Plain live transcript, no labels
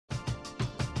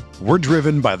We're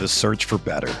driven by the search for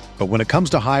better. But when it comes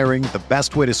to hiring, the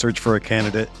best way to search for a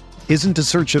candidate isn't to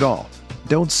search at all.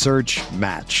 Don't search,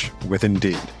 match with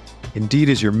Indeed. Indeed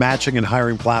is your matching and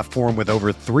hiring platform with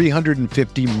over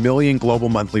 350 million global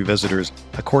monthly visitors,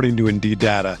 according to Indeed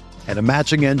data, and a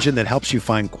matching engine that helps you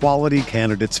find quality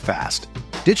candidates fast.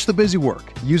 Ditch the busy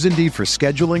work. Use Indeed for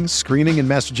scheduling, screening, and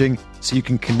messaging so you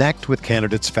can connect with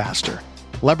candidates faster.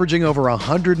 Leveraging over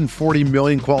 140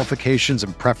 million qualifications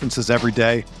and preferences every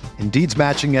day, Indeed's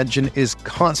matching engine is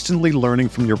constantly learning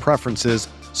from your preferences,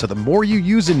 so the more you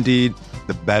use Indeed,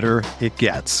 the better it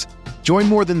gets. Join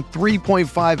more than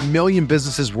 3.5 million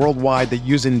businesses worldwide that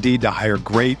use Indeed to hire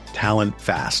great talent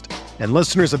fast. And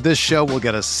listeners of this show will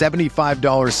get a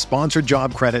 $75 sponsored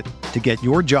job credit to get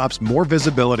your jobs more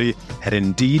visibility at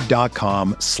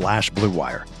Indeed.com/Blue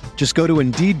Wire. Just go to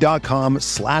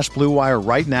Indeed.com/Blue Wire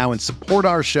right now and support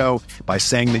our show by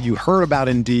saying that you heard about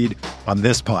Indeed on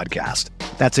this podcast.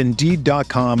 That's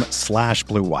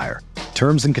Indeed.com/Blue Wire.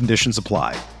 Terms and conditions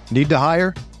apply. Need to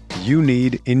hire? You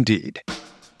need Indeed.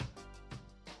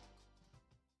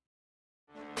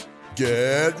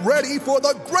 Get ready for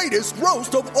the greatest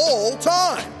roast of all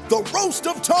time, the Roast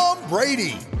of Tom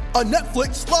Brady, a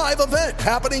Netflix live event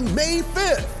happening May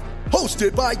 5th.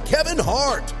 Hosted by Kevin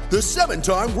Hart, the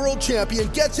 7-time world champion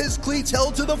gets his cleats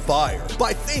held to the fire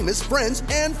by famous friends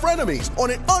and frenemies on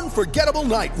an unforgettable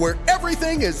night where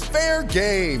everything is fair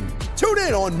game. Tune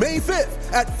in on May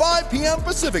 5th at 5 p.m.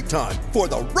 Pacific time for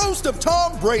the Roast of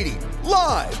Tom Brady,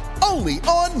 live only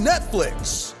on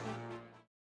Netflix.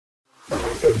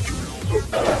 Entering the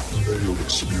Pat Mayo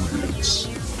Experience.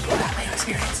 Pat Mayo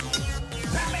Experience.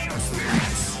 Pat Mayo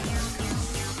Experience.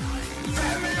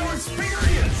 Pat Mayo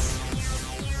Experience.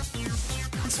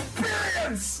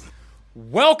 Experience.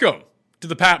 Welcome to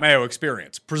the Pat Mayo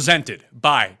Experience, presented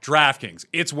by DraftKings.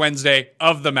 It's Wednesday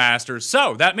of the Masters,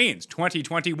 so that means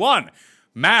 2021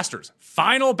 Masters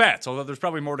final bets, although there's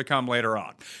probably more to come later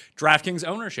on. DraftKings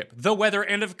ownership, the weather,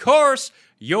 and of course,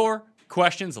 your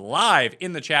questions live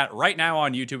in the chat right now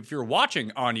on YouTube. If you're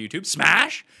watching on YouTube,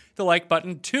 smash the like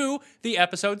button to the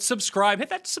episode. Subscribe. Hit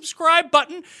that subscribe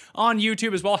button on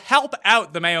YouTube as well. Help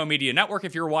out the Mayo Media Network.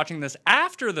 If you're watching this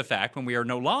after the fact, when we are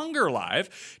no longer live,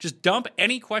 just dump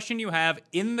any question you have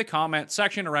in the comment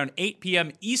section around 8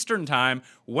 p.m. Eastern Time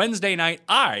Wednesday night.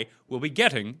 I will be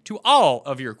getting to all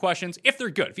of your questions if they're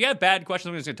good. If you have bad questions,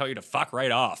 I'm just going to tell you to fuck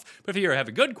right off. But if you have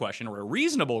a good question or a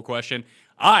reasonable question,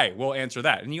 I will answer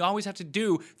that. And you always have to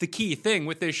do the key thing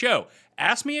with this show.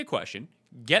 Ask me a question,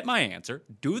 get my answer,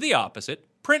 do the opposite,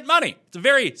 print money. It's a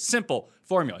very simple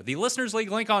formula. The Listeners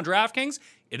League link on DraftKings,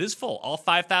 it is full. All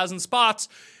 5,000 spots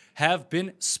have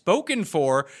been spoken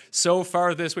for so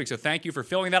far this week. So thank you for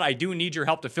filling that. I do need your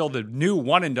help to fill the new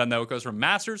one and done, though. It goes from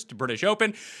Masters to British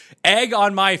Open. Egg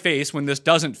on my face when this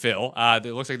doesn't fill. It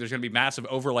looks like there's going to be massive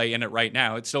overlay in it right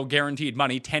now. It's still guaranteed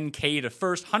money, $10K to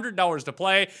first, $100 to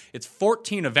play. It's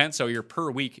 14 events, so your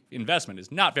per week investment is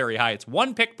not very high. It's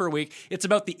one pick per week. It's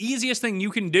about the easiest thing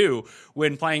you can do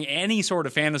when playing any sort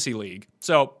of fantasy league.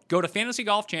 So go to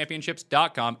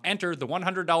fantasygolfchampionships.com, enter the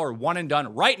 $100 one and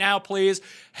done right now, please.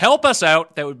 Help us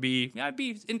out. I'd be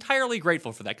entirely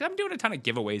grateful for that, because I'm doing a ton of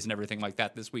giveaways and everything like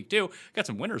that this week too. Got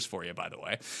some winners for you, by the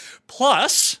way.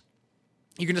 Plus,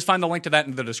 you can just find the link to that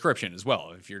in the description as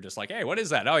well. If you're just like, hey, what is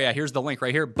that? Oh yeah, here's the link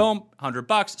right here. Boom,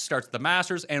 $100, starts the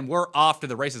Masters, and we're off to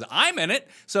the races. I'm in it,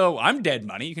 so I'm dead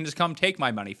money. You can just come take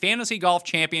my money.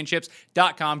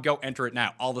 FantasyGolfChampionships.com. Go enter it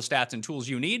now. All the stats and tools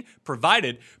you need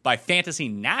provided by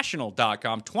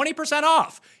FantasyNational.com. 20%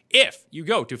 off if you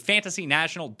go to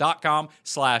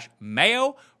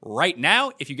FantasyNational.com/Mayo right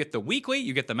now. If you get the weekly,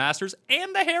 you get the Masters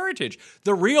and the Heritage,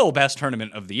 the real best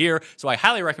tournament of the year. So I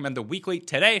highly recommend the weekly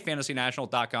today,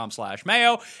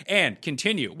 FantasyNational.com/Mayo, and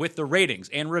continue with the ratings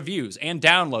and reviews and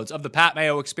downloads of the Pat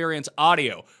Mayo Experience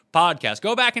audio podcast.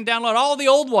 Go back and download all the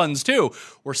old ones too.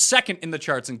 We're second in the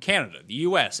charts in Canada, the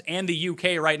US, and the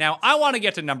UK right now. I want to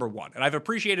get to number one, and I've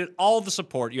appreciated all the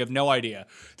support, you have no idea,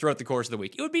 throughout the course of the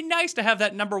week. It would be nice to have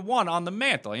that number one on the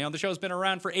mantle. You know, the show's been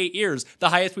around for 8 years. The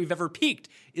highest we've ever peaked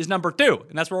is number 2,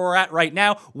 and that's where we're at right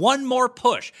now. One more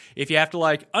push. If you have to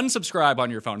unsubscribe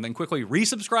on your phone and then quickly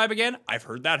resubscribe again, I've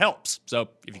heard that helps. So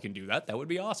if you can do that, that would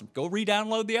be awesome. Go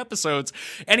re-download the episodes.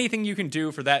 Anything you can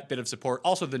do for that bit of support.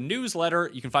 Also, the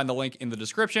newsletter, you can find the link in the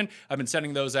description. I've been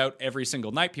sending those out every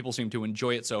single night. People seem to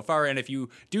enjoy it so far, and if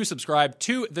you do subscribe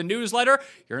to the newsletter,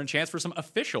 you're in a chance for some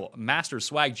official Masters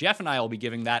swag. Jeff and I will be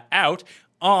giving that out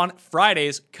on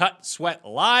Friday's Cut Sweat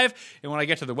Live. And when I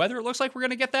get to the weather, it looks like we're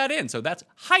going to get that in. So that's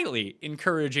highly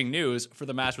encouraging news for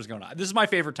the Masters going on. This is my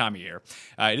favorite time of year.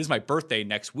 It is my birthday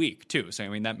next week, too. So, I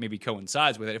mean, that maybe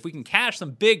coincides with it. If we can cash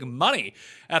some big money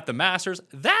at the Masters,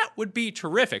 that would be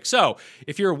terrific. So,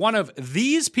 if you're one of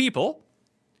these people,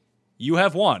 you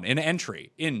have won an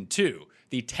entry into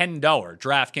the $10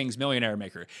 DraftKings Millionaire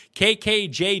Maker.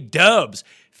 KKJ Dubs,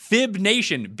 Fib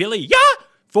Nation, Billy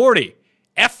 40,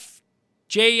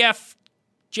 FJFJ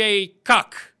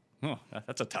Cuck. Oh,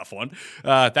 that's a tough one.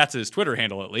 That's his Twitter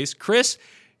handle, at least. Chris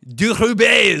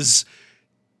Durubez,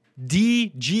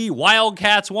 DG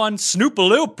Wildcats 1,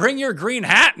 Snoopaloop, Bring Your Green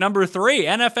Hat, number 3,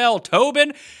 NFL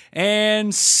Tobin,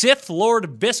 and Sith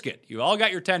Lord Biscuit. You all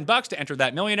got your $10 to enter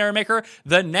that Millionaire Maker.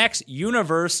 The Next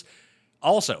Universe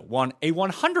also won a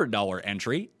 $100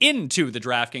 entry into the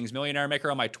DraftKings Millionaire Maker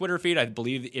on my Twitter feed. I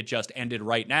believe it just ended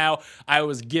right now. I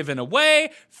was giving away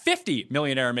 50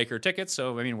 Millionaire Maker tickets.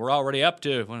 So, I mean, we're already up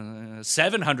to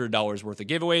 $700 worth of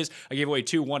giveaways. I gave away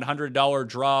 2 $100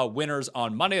 draw winners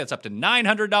on Monday. That's up to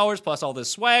 $900 plus all this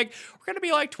swag. We're going to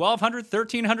be like $1,200,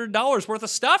 $1,300 worth of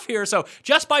stuff here. So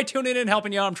just by tuning in and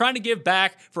helping you out, I'm trying to give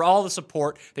back for all the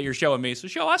support that you're showing me. So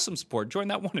show us some support. Join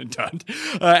that one and done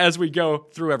as we go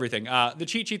through everything. The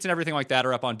cheat sheets and everything like that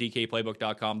are up on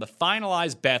DKPlaybook.com. The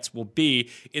finalized bets will be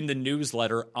in the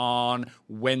newsletter on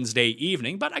Wednesday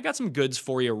evening, but I got some goods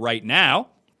for you right now.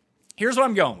 Here's what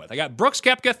I'm going with. I got Brooks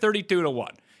Koepka 32-1.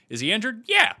 Is he injured?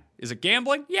 Yeah. Is it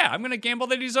gambling? Yeah, I'm going to gamble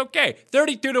that he's okay.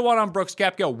 32-1 on Brooks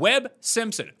Koepka. Webb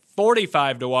Simpson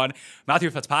 45-1. Matthew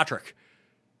Fitzpatrick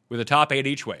with a top 8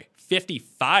 each way.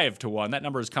 55-1. That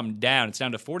number has come down. It's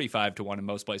down to 45-1 in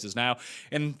most places now.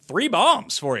 And 3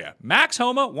 bombs for you. Max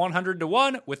Homa,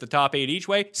 100-1 with the top 8 each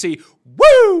way. See,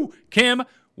 Woo Kim,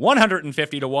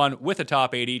 150-1 with the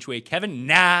top 8 each way. Kevin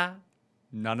Na,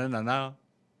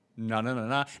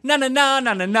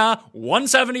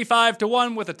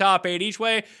 175-1 with the top 8 each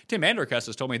way. Tim Anderkes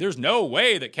has told me there's no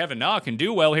way that Kevin Na can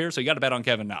do well here, so you got to bet on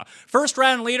Kevin Na. First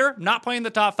round leader, not playing the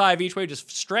top 5 each way,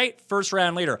 just straight first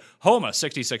round leader. Homa,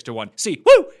 66-1. See,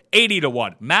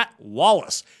 80-1. Matt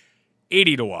Wallace,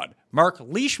 80-1. Mark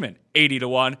Leishman,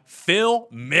 80-1. Phil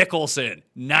Mickelson,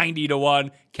 90-1.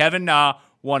 Kevin Na,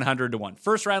 100-1.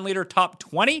 First round leader, top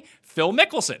 20, Phil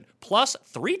Mickelson, plus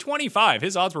 325.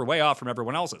 His odds were way off from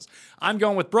everyone else's. I'm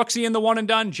going with Brooksy in the one and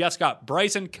done. Just got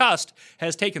Bryson Cust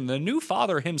has taken the new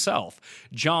father himself,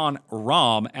 John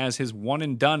Rahm, as his one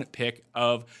and done pick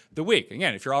of the week.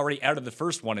 Again, if you're already out of the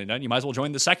first one and done, you might as well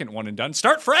join the second one and done.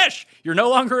 Start fresh. You're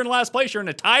no longer in last place. You're in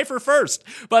a tie for first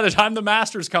by the time the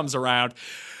Masters comes around.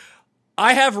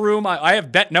 I have room. I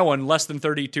have bet no one less than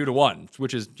 32-1,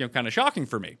 which is kind of shocking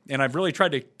for me. And I've really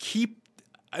tried to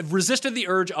I've resisted the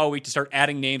urge all week to start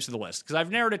adding names to the list because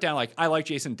I've narrowed it down. Like, I like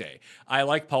Jason Day. I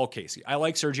like Paul Casey. I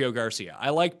like Sergio Garcia. I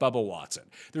like Bubba Watson.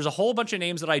 There's a whole bunch of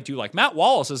names that I do like. Matt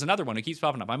Wallace is another one who keeps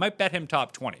popping up. I might bet him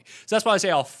top 20. So that's why I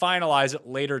say I'll finalize it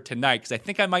later tonight because I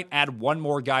think I might add one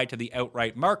more guy to the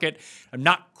outright market. I'm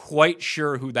not quite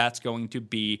sure who that's going to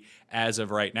be as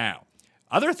of right now.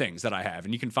 Other things that I have,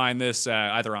 and you can find this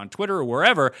either on Twitter or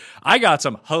wherever, I got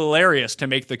some hilarious to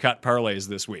make the cut parlays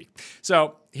this week.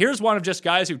 So here's one of just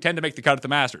guys who tend to make the cut at the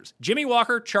Masters. Jimmy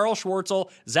Walker, Charles Schwartzel,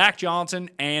 Zach Johnson,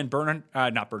 and Bernd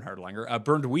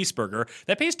Wiesberger.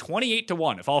 That pays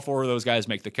 28-1 if all 4 of those guys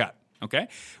make the cut. Okay,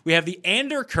 we have the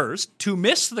Anderkirst to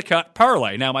miss the cut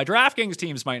parlay. Now, my DraftKings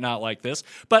teams might not like this,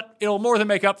 but it'll more than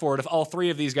make up for it if all 3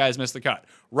 of these guys miss the cut.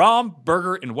 Rahm,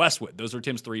 Berger, and Westwood. Those are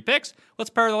Tim's 3 picks. Let's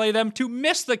parlay them to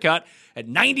miss the cut at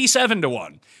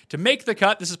 97-1. To make the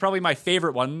cut, this is probably my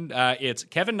favorite one. It's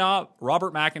Kevin Na,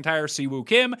 Robert McIntyre, Siwoo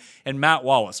Kim, and Matt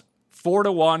Wallace.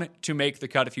 4-1 to make the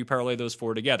cut if you parlay those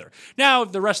 4 together. Now,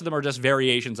 the rest of them are just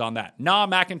variations on that. Na,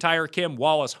 McIntyre, Kim,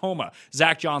 Wallace, Homa,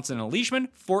 Zach Johnson, and Leishman,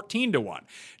 14-1.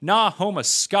 Na, Homa,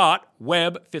 Scott,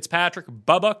 Webb, Fitzpatrick,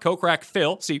 Bubba, Kokrak,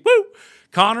 Phil,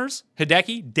 Connors,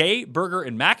 Hideki, Day, Berger,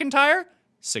 and McIntyre,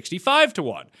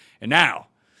 65-1. And now,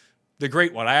 the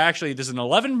great one. This is an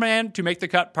 11-man to make the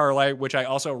cut parlay, which I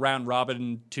also round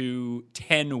robin to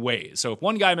 10 ways. So if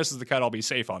one guy misses the cut, I'll be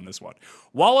safe on this one.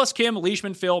 Wallace, Kim,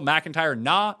 Leishman, Phil, McIntyre,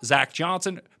 Na, Zach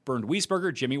Johnson, Bernd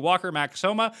Wiesberger, Jimmy Walker, Max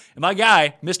Homa, and my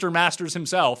guy, Mr. Masters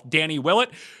himself, Danny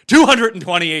Willett,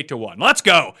 228-1. Let's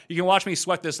go. You can watch me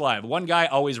sweat this live. One guy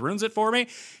always ruins it for me. And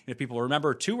if people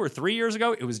remember 2 or 3 years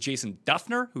ago, it was Jason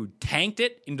Duffner who tanked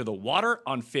it into the water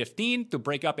on 15 to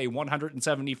break up a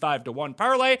 175-1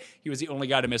 parlay. He was the only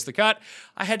guy to miss the cut.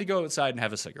 I had to go outside and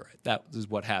have a cigarette. That is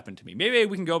what happened to me. Maybe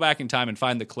we can go back in time and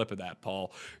find the clip of that,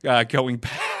 Paul, going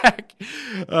back.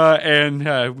 And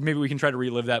maybe we can try to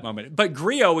relive that moment. But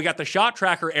Griot, we got the shot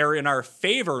tracker error in our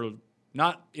favor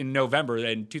not in November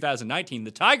in 2019,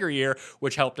 the Tiger year,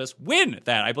 which helped us win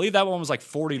that. I believe that one was like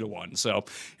 40-1. So,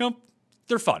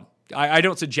 they're fun. I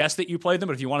don't suggest that you play them,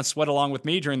 but if you want to sweat along with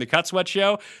me during the Cut Sweat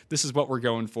show, this is what we're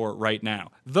going for right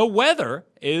now. The weather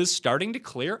is starting to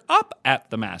clear up at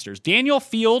the Masters. Daniel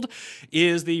Field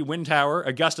is the wind tower.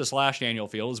 Augusta/Daniel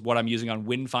Field is what I'm using on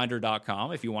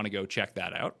windfinder.com if you want to go check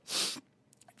that out.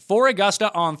 For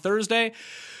Augusta on Thursday,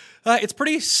 it's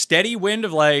pretty steady wind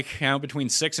of between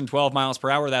 6 and 12 miles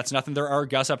per hour. That's nothing. There are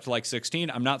gusts up to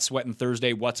 16. I'm not sweating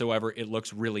Thursday whatsoever. It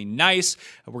looks really nice.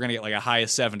 We're going to get a high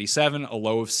of 77, a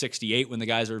low of 68 when the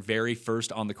guys are very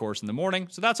first on the course in the morning.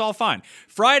 So that's all fine.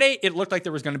 Friday, it looked like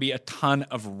there was going to be a ton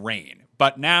of rain.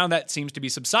 But now that seems to be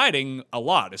subsiding a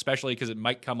lot, especially because it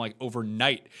might come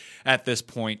overnight at this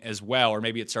point as well, or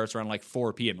maybe it starts around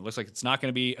 4 p.m. It looks like it's not going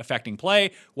to be affecting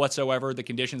play whatsoever. The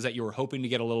conditions that you were hoping to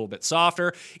get a little bit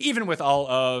softer, even with all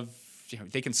of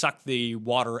they can suck the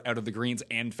water out of the greens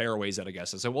and fairways at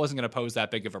Augusta, so it wasn't going to pose that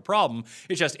big of a problem.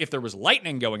 It's just if there was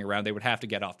lightning going around, they would have to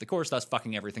get off the course, thus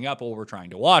fucking everything up while we're trying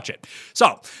to watch it.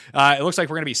 So it looks like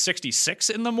we're going to be 66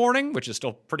 in the morning, which is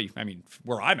still pretty,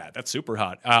 where I'm at, that's super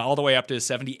hot, all the way up to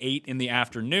 78 in the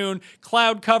afternoon.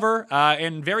 Cloud cover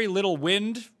and very little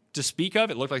wind to speak of.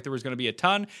 It looked like there was going to be a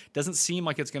ton. Doesn't seem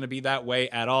like it's going to be that way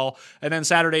at all. And then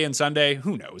Saturday and Sunday,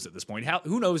 who knows at this point?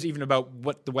 Who knows even about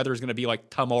what the weather is going to be like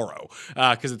tomorrow?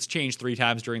 Because it's changed 3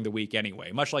 times during the week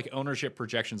anyway. Much like ownership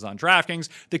projections on DraftKings,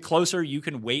 the closer you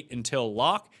can wait until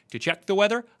lock to check the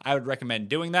weather, I would recommend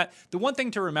doing that. The one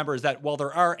thing to remember is that while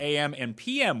there are AM and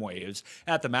PM waves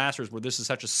at the Masters, where this is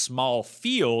such a small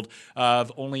field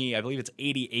of only, I believe it's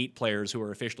 88 players who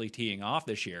are officially teeing off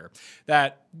this year,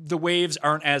 that the waves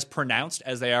aren't as pronounced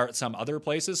as they are at some other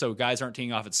places. So guys aren't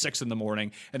teeing off at 6 in the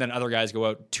morning and then other guys go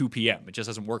out 2 p.m. It just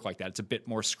doesn't work like that. It's a bit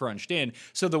more scrunched in.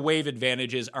 So the wave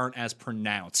advantages aren't as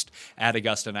pronounced at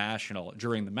Augusta National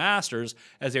during the Masters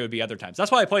as they would be other times.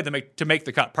 That's why I played to make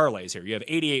the cut parlays here. You have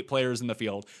 88 players in the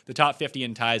field. The top 50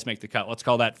 in ties make the cut. Let's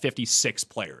call that 56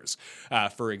 players,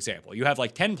 for example. You have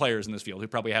 10 players in this field who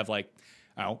probably have a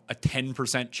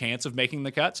 10% chance of making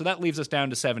the cut. So that leaves us down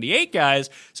to 78 guys.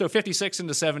 So 56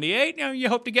 into 78, you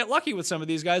hope to get lucky with some of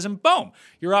these guys and boom,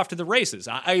 you're off to the races.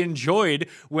 I enjoyed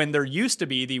when there used to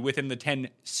be the within the 10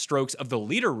 strokes of the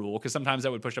leader rule, because sometimes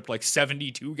that would push up to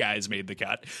 72 guys made the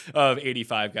cut of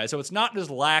 85 guys. So it's not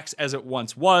as lax as it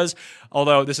once was,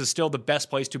 although this is still the best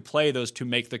place to play those to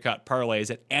make the cut parlays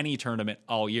at any tournament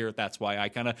all year. That's why I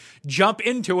kind of jump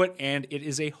into it, and it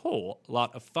is a whole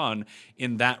lot of fun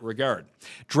in that regard.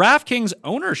 DraftKings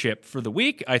ownership for the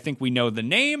week. I think we know the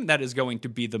name that is going to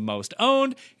be the most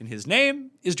owned, and his name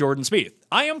is Jordan Spieth.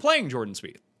 I am playing Jordan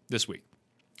Spieth this week.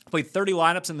 Played 30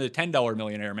 lineups in the $10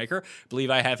 Millionaire Maker. Believe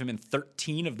I have him in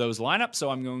 13 of those lineups, so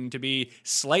I'm going to be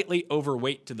slightly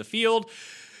overweight to the field.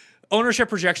 Ownership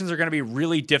projections are going to be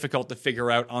really difficult to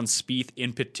figure out on Spieth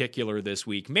in particular this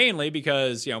week, mainly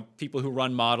because, people who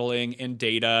run modeling and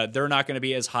data, they're not going to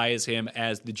be as high as him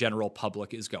as the general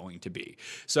public is going to be.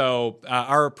 So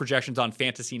our projections on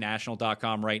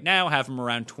fantasynational.com right now have him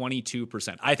around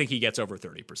 22%. I think he gets over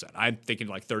 30%. I'm thinking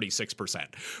 36%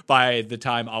 by the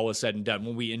time all is said and done.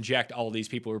 When we inject all these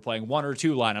people who are playing 1 or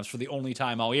 2 lineups for the only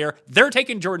time all year, they're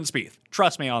taking Jordan Spieth.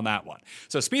 Trust me on that one.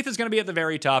 So Spieth is going to be at the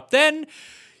very top. Then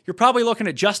you're probably looking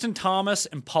at Justin Thomas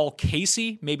and Paul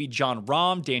Casey, maybe John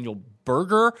Rahm, Daniel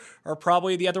Berger are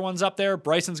probably the other ones up there.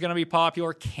 Bryson's going to be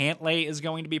popular. Cantlay is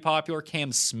going to be popular.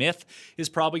 Cam Smith is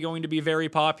probably going to be very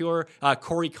popular.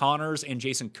 Corey Connors and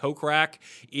Jason Kokrak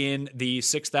in the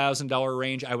 $6,000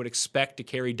 range, I would expect to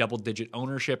carry double-digit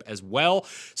ownership as well.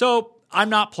 So I'm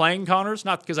not playing Connors,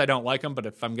 not because I don't like him, but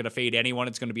if I'm going to fade anyone,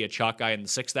 it's going to be a chalk guy in the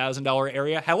 $6,000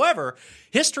 area. However,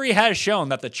 history has shown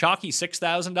that the chalky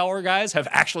 $6,000 guys have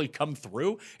actually come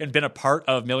through and been a part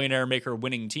of Millionaire Maker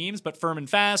winning teams. But firm and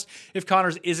fast, if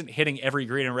Connors isn't hitting every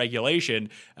green in regulation,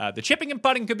 the chipping and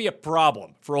putting could be a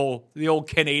problem for the old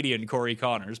Canadian Corey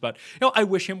Connors. But I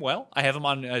wish him well. I have him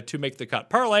on to make the cut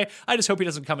parlay. I just hope he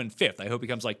doesn't come in 5th. I hope he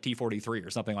comes T43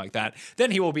 or something like that.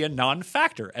 Then he will be a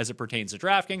non-factor as it pertains to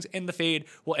DraftKings, and the fade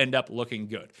will end up looking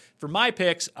good. For my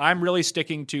picks, I'm really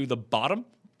sticking to the bottom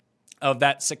of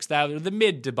that $6,000, the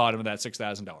mid to bottom of that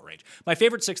 $6,000 range. My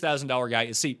favorite $6,000 guy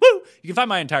is Si Woo. You can find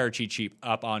my entire cheat sheet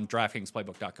up on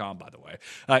DraftKingsPlaybook.com, by the way,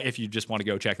 if you just want to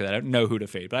go check that out, know who to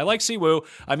fade. But I like Si Woo.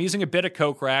 I'm using a bit of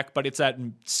Kokrak, but it's at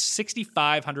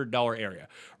 $6,500 area.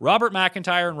 Robert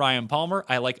McIntyre and Ryan Palmer,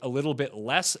 I like a little bit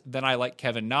less than I like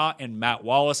Kevin Na and Matt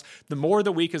Wallace. The more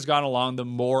the week has gone along, the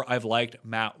more I've liked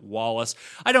Matt Wallace.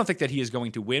 I don't think that he is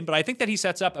going to win, but I think that he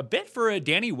sets up a bit for a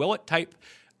Danny Willett type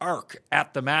arc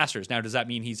at the Masters. Now, does that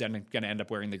mean he's going to end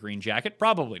up wearing the green jacket?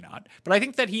 Probably not. But I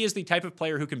think that he is the type of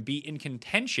player who can be in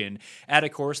contention at a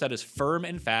course that is firm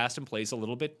and fast and plays a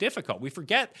little bit difficult. We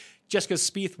forget, just because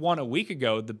Spieth won a week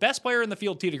ago, the best player in the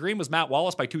field tee to green was Matt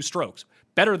Wallace by 2 strokes.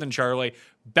 Better than Charlie,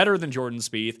 better than Jordan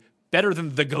Spieth, better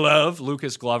than the glove,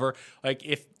 Lucas Glover. Like,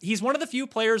 if he's one of the few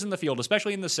players in the field,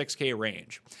 especially in the 6K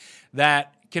range,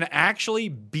 that can actually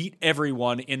beat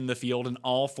everyone in the field in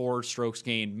all 4 strokes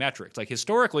gained metrics. Like,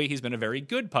 historically, he's been a very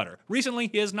good putter. Recently,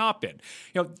 he has not been.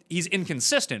 He's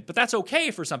inconsistent, but that's okay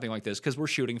for something like this because we're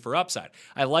shooting for upside.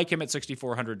 I like him at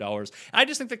 $6,400. I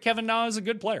just think that Kevin Na is a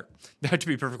good player, to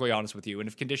be perfectly honest with you. And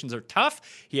if conditions are tough,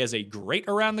 he has a great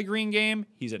around the green game.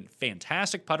 He's a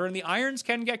fantastic putter, and the irons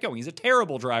can get going. He's a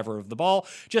terrible driver of the ball.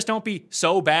 Just don't be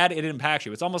so bad it impacts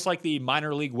you. It's almost like the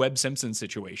minor league Webb Simpson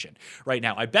situation right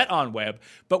now. I bet on Webb,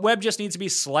 but Webb just needs to be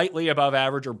slightly above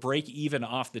average or break even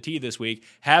off the tee this week,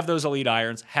 have those elite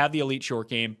irons, have the elite short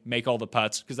game, make all the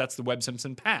putts, because that's the Webb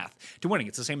Simpson path to winning.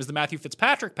 It's the same as the Matthew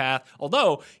Fitzpatrick path,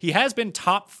 although he has been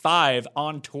top 5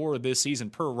 on tour this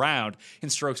season per round in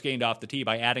strokes gained off the tee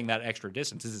by adding that extra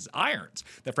distance. It's his irons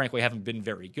that frankly haven't been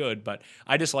very good, but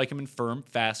I just like him in firm,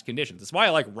 fast conditions. That's why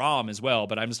I like Rahm as well,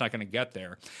 but I'm just not going to get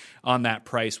there on that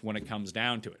price when it comes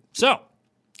down to it. So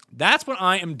that's what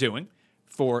I am doing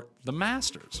for the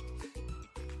Masters.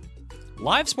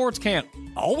 Live sports can't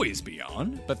always be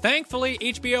on, but thankfully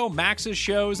HBO Max's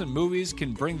shows and movies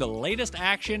can bring the latest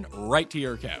action right to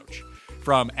your couch.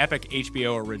 From epic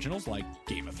HBO originals like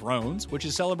Game of Thrones, which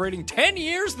is celebrating 10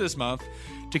 years this month,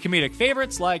 to comedic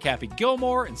favorites like Happy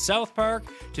Gilmore and South Park,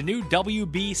 to new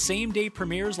WB same-day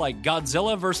premieres like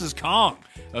Godzilla vs. Kong,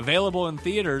 available in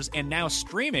theaters and now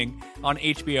streaming on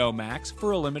HBO Max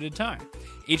for a limited time.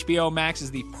 HBO Max is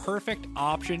the perfect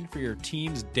option for your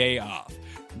team's day off.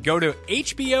 Go to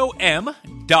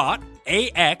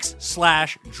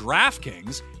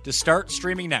hbom.ax/DraftKings to start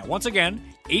streaming now. Once again,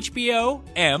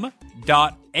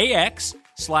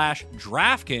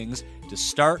 hbom.ax/DraftKings to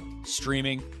start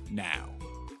streaming now.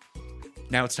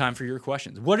 Now it's time for your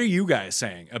questions. What are you guys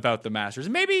saying about the Masters?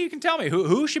 Maybe you can tell me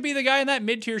who should be the guy in that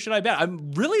mid-tier should I bet?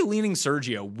 I'm really leaning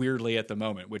Sergio weirdly at the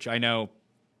moment, which I know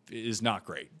is not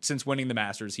great. Since winning the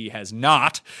Masters, he has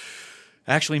not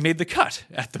actually made the cut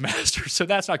at the Masters, so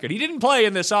that's not good. He didn't play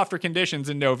in the softer conditions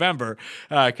in November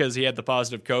because he had the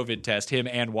positive COVID test. Him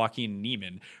and Joaquin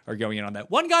Niemann are going in on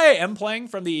that. One guy I am playing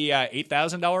from the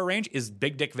 $8,000 range is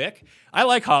Big Dick Vic. I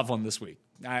like Hovland this week.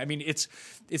 I mean, it's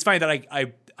funny that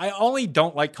I only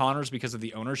don't like Connors because of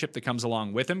the ownership that comes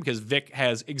along with him, because Vic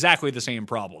has exactly the same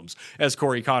problems as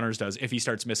Corey Connors does if he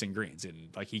starts missing greens. And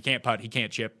like, he can't putt, he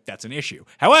can't chip. That's an issue.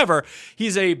 However,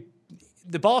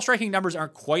 the ball striking numbers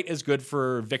aren't quite as good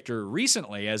for Victor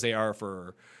recently as they are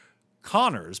for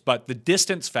Connors, but the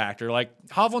distance factor, like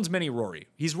Hovland's mini Rory.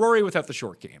 He's Rory without the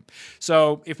short game.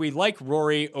 So if we like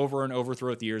Rory over and over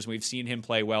throughout the years, and we've seen him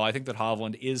play well, I think that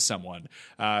Hovland is someone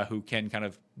who can kind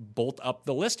of bolt up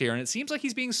the list here, and it seems like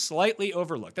he's being slightly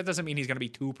overlooked. That doesn't mean he's going to be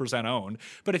 2% owned,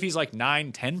 but if he's like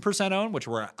 9-10% owned, which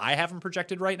where I have him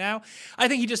projected right now, I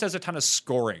think he just has a ton of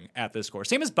scoring at this course.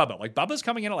 Same as Bubba. Like, Bubba's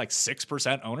coming in at like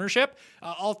 6% ownership.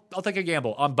 I'll take a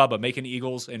gamble on Bubba making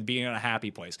eagles and being in a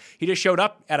happy place. He just showed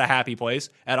up at a happy place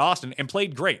at Austin and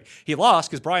played great. He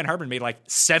lost because Brian Harman made like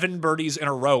 7 birdies in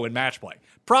a row in match play.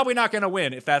 Probably not going to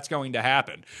win if that's going to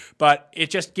happen, but it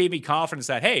just gave me confidence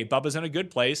that, hey, Bubba's in a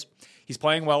good place. He's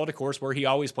playing well at a course where he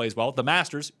always plays well. The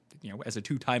Masters, as a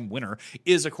 2-time winner,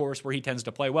 is a course where he tends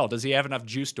to play well. Does he have enough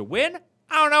juice to win?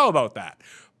 I don't know about that.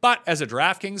 But as a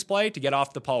DraftKings play to get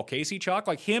off the Paul Casey chalk,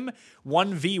 like him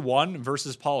 1v1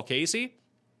 versus Paul Casey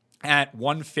at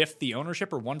 1/5 the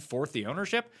ownership or 1/4 the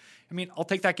ownership, I mean, I'll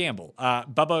take that gamble.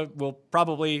 Bubba will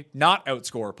probably not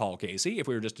outscore Paul Casey if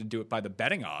we were just to do it by the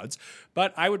betting odds,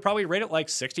 but I would probably rate it like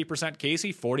 60%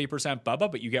 Casey, 40% Bubba,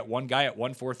 but you get one guy at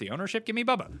 1/4 the ownership, give me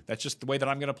Bubba. That's just the way that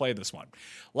I'm going to play this one.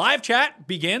 Live chat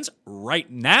begins right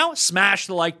now. Smash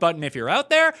the like button if you're out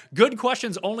there. Good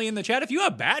questions only in the chat. If you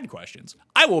have bad questions,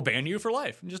 I will ban you for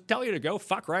life and just tell you to go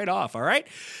fuck right off, all right?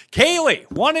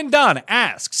 Kaylee, one and done,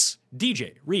 asks,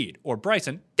 DJ, Reed, or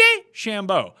Bryson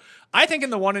DeChambeau. I think in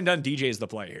the one and done, DJ is the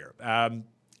play here.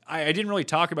 I didn't really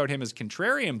talk about him as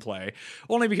contrarian play,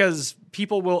 only because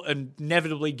people will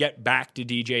inevitably get back to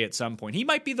DJ at some point. He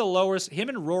might be the lowest. Him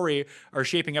and Rory are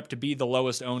shaping up to be the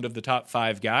lowest owned of the top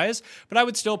 5 guys, but I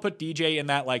would still put DJ in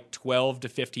that like 12 to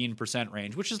 15%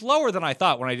 range, which is lower than I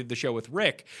thought when I did the show with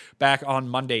Rick back on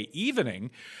Monday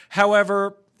evening.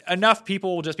 However, enough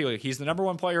people will just be like, he's the number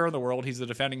one player in the world. He's the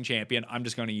defending champion. I'm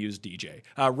just going to use DJ.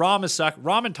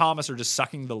 Rom and Thomas are just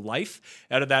sucking the life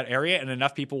out of that area, and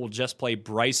enough people will just play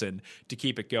Bryson to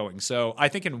keep it going. So I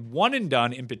think in one and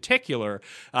done in particular,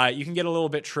 you can get a little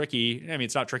bit tricky. I mean,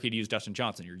 it's not tricky to use Dustin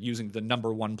Johnson. You're using the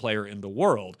number one player in the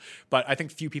world, but I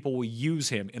think few people will use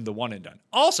him in the one and done.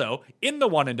 Also, in the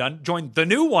one and done, join the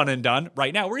new one and done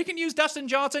right now, where you can use Dustin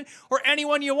Johnson or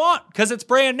anyone you want because it's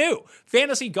brand new.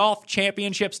 Fantasy Golf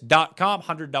Championships.com,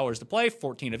 $100 to play,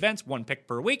 14 events, 1 pick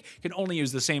per week. You can only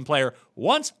use the same player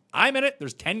once. I'm in it.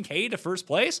 There's $10K to first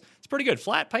place. It's pretty good.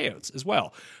 Flat payouts as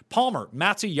well. Palmer,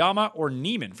 Matsuyama, or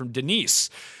Neiman from Denise.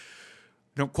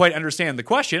 Don't quite understand the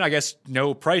question. I guess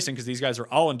no pricing because these guys are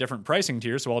all in different pricing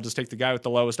tiers, so I'll just take the guy with the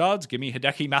lowest odds. Give me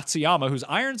Hideki Matsuyama, whose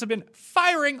irons have been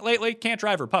firing lately. Can't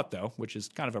drive or putt, though, which is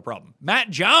kind of a problem. Matt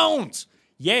Jones.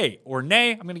 Yay or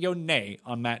nay? I'm going to go nay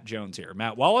on Matt Jones here.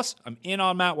 Matt Wallace? I'm in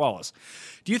on Matt Wallace.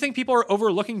 Do you think people are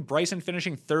overlooking Bryson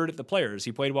finishing third at the Players?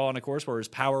 He played well on a course where his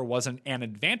power wasn't an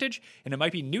advantage, and it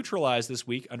might be neutralized this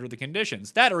week under the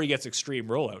conditions. That or he gets extreme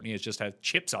rollout, and he has just had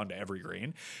chips onto every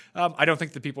green. I don't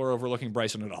think that people are overlooking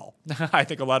Bryson at all. I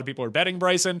think a lot of people are betting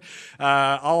Bryson.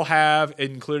 I'll have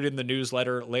included in the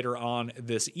newsletter later on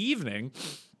this evening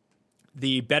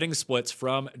the betting splits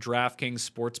from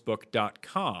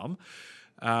DraftKingsSportsbook.com.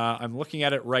 I'm looking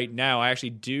at it right now. I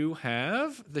actually do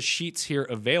have the sheets here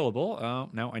available.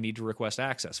 No, I need to request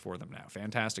access for them now.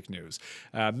 Fantastic news.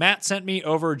 Matt sent me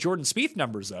over Jordan Spieth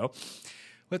numbers, though.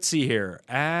 Let's see here.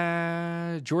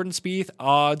 Jordan Spieth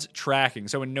odds tracking.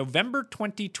 So in November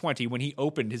 2020, when he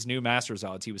opened his new Masters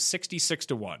odds, he was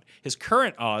 66-1. His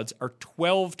current odds are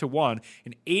 12-1,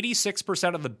 and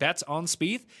 86% of the bets on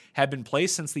Spieth have been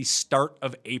placed since the start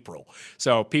of April.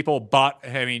 So people bought,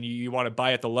 I mean, you want to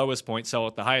buy at the lowest point, sell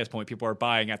at the highest point. People are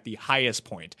buying at the highest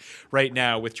point right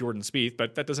now with Jordan Spieth,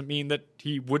 but that doesn't mean that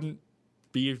he wouldn't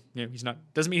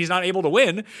doesn't mean he's not able to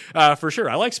win for sure.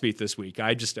 I like Spieth this week.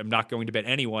 I just am not going to bet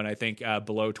anyone, I think,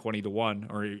 below 20-1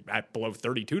 or at below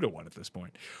 32-1 at this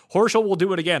point. Horschel will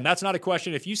do it again. That's not a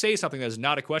question. If you say something that is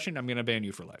not a question, I'm going to ban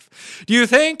you for life. Do you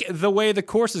think the way the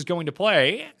course is going to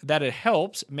play, that it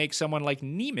helps make someone like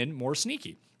Neiman more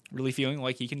sneaky? Really feeling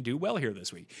like he can do well here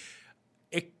this week.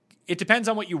 It depends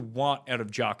on what you want out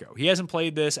of Jocko. He hasn't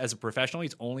played this as a professional.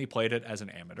 He's only played it as an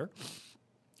amateur.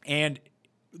 And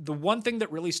the one thing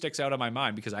that really sticks out on my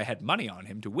mind, because I had money on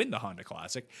him to win the Honda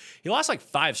Classic, he lost like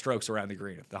 5 strokes around the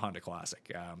green at the Honda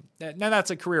Classic. Now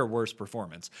that's a career worst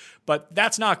performance, but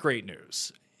that's not great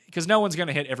news because no one's going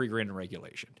to hit every green in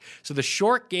regulation. So the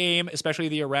short game, especially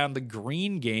the around the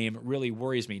green game, really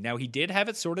worries me. Now, he did have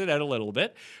it sorted out a little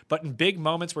bit, but in big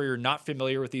moments where you're not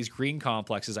familiar with these green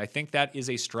complexes, I think that is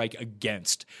a strike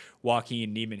against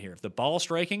Joaquin Neiman here. If the ball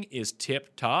striking is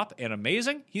tip-top and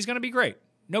amazing, he's going to be great.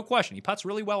 No question. He putts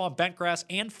really well on bent grass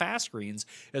and fast greens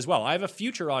as well. I have a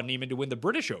future on Neiman to win the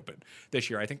British Open this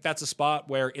year. I think that's a spot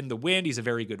where in the wind, he's a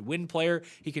very good wind player.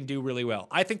 He can do really well.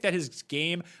 I think that his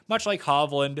game, much like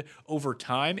Hovland, over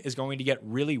time is going to get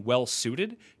really well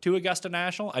suited to Augusta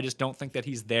National. I just don't think that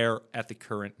he's there at the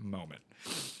current moment.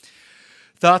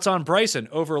 Thoughts on Bryson,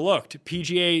 overlooked.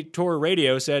 PGA Tour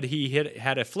Radio said he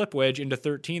had a flip wedge into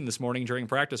 13 this morning during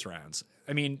practice rounds.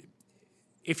 I mean,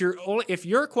 if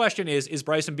your question is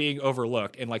Bryson being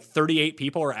overlooked, and like 38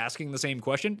 people are asking the same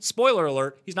question, spoiler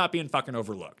alert, he's not being fucking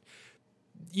overlooked.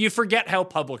 You forget how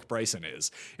public Bryson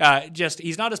is.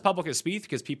 He's not as public as Spieth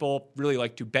because people really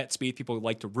like to bet Spieth. People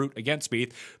like to root against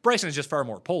Spieth. Bryson is just far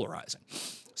more polarizing.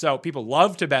 So people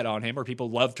love to bet on him or people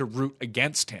love to root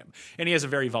against him. And he has a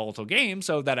very volatile game,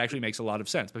 so that actually makes a lot of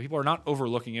sense. But people are not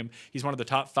overlooking him. He's one of the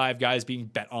top 5 guys being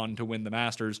bet on to win the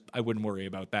Masters. I wouldn't worry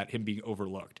about that, him being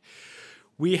overlooked.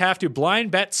 We have to blind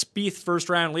bet Spieth first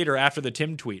round leader after the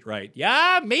Tim tweet, right?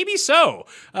 Yeah, maybe so.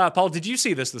 Paul, did you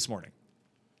see this morning?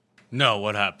 No,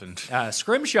 what happened?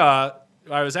 Scrimshaw,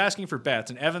 I was asking for bets,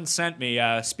 and Evan sent me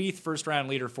Spieth first round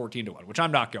leader 14-1, which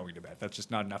I'm not going to bet. That's just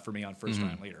not enough for me on first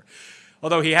round leader.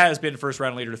 Although he has been first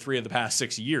round leader 3 of the past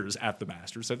 6 years at the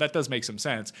Masters, so that does make some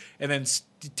sense. And then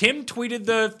Tim tweeted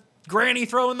the granny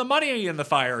throwing the money in the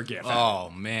fire gif. Oh,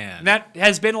 man. And that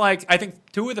has been like, I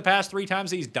think 2 of the past 3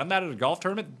 times he's done that at a golf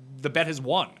tournament, the bet has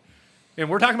won. And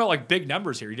we're talking about like big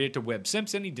numbers here. He did it to Webb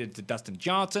Simpson. He did it to Dustin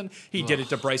Johnson. He did it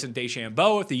to Bryson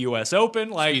DeChambeau at the U.S. Open.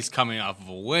 Like, he's coming off of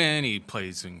a win. He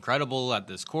plays incredible at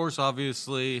this course,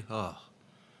 obviously.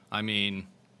 I mean,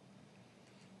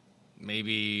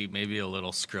 maybe a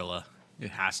little Skrilla. It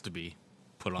has to be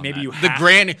put on. Maybe that. The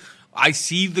granny. I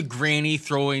see the granny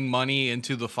throwing money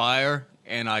into the fire,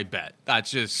 and I bet.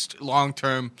 That's just long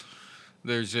term.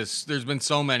 There's been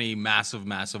so many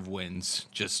massive wins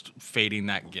just fading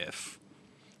that gif.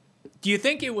 Do you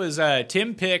think it was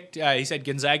Tim picked, he said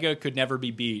Gonzaga could never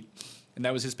be beat, and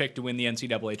that was his pick to win the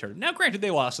NCAA tournament. Now, granted,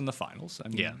 they lost in the finals. I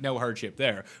mean, no hardship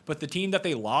there. But the team that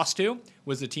they lost to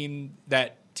was the team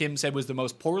that Tim said was the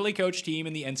most poorly coached team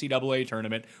in the NCAA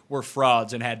tournament, were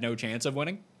frauds and had no chance of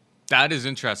winning. That is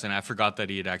interesting. I forgot that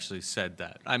he had actually said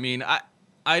that. I mean,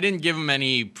 I didn't give him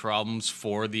any problems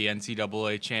for the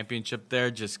NCAA championship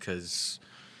there just because,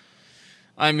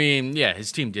 I mean, yeah,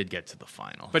 his team did get to the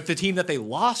final. But the team that they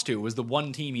lost to was the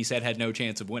one team he said had no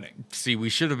chance of winning. See, we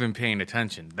should have been paying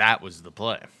attention. That was the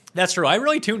play. That's true. I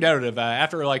really tuned out of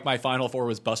after like my Final Four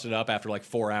was busted up after like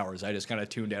 4 hours. I just kind of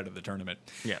tuned out of the tournament.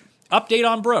 Yeah. Update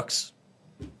on Brooks.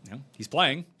 You know, he's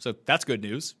playing, so that's good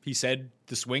news. He said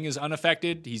the swing is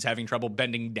unaffected. He's having trouble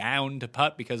bending down to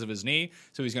putt because of his knee,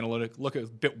 so he's going to look a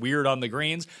bit weird on the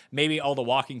greens. Maybe all the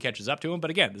walking catches up to him, but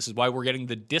again, this is why we're getting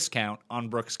the discount on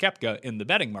Brooks Koepka in the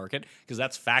betting market, because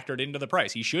that's factored into the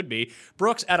price. He should be.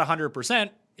 Brooks at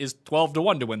 100% is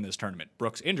 12-1 to win this tournament.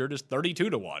 Brooks injured is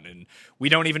 32-1, and we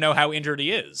don't even know how injured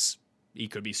he is. He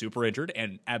could be super injured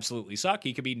and absolutely suck.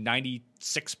 He could be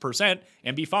 96%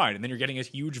 and be fine. And then you're getting a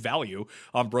huge value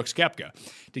on Brooks Koepka.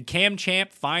 Did Cam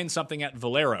Champ find something at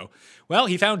Valero? Well,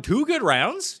 he found 2 good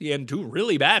rounds and 2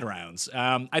 really bad rounds.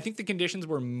 I think the conditions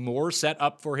were more set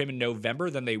up for him in November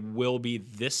than they will be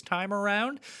this time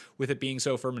around, with it being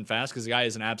so firm and fast, because the guy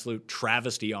is an absolute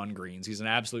travesty on greens. He's an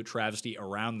absolute travesty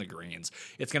around the greens.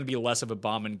 It's going to be less of a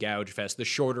bomb and gouge fest. The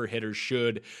shorter hitters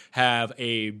should have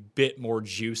a bit more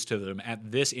juice to them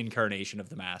at this incarnation of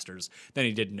the Masters than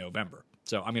he did in November.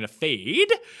 So I'm going to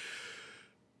fade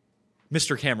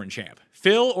Mr. Cameron Champ.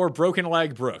 Phil or Broken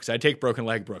Leg Brooks? I'd take Broken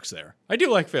Leg Brooks there. I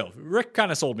do like Phil. Rick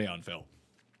kind of sold me on Phil.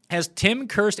 Has Tim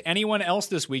cursed anyone else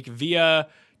this week via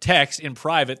text in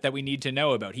private that we need to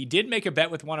know about? He did make a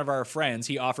bet with one of our friends.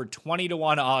 He offered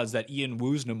 20-1 odds that Ian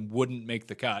Woosnam wouldn't make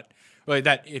the cut. Well,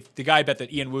 that if the guy bet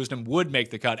that Ian Woosnam would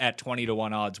make the cut at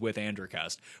 20-1 odds with Andrew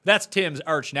Cust. That's Tim's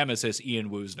arch nemesis,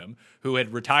 Ian Woosnam, who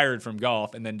had retired from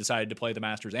golf and then decided to play the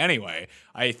Masters anyway.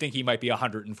 I think he might be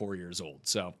 104 years old.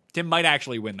 So Tim might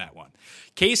actually win that one.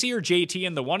 Casey or JT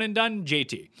in the one and done?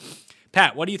 JT.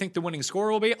 Pat, what do you think the winning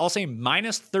score will be? I'll say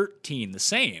 -13, the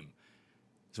same.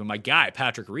 So my guy,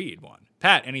 Patrick Reed, won.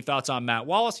 Pat, any thoughts on Matt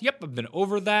Wallace? Yep, I've been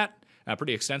over that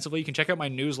pretty extensively. You can check out my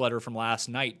newsletter from last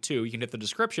night, too. You can hit the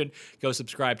description, go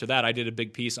subscribe to that. I did a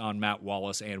big piece on Matt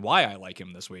Wallace and why I like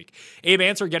him this week. Abe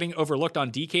Answer getting overlooked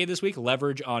on DK this week.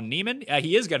 Leverage on Neiman.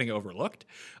 He is getting overlooked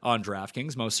on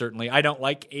DraftKings, most certainly. I don't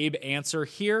like Abe Answer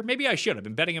here. Maybe I should. I've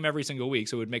been betting him every single week,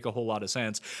 so it would make a whole lot of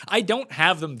sense. I don't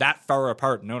have them that far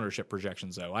apart in ownership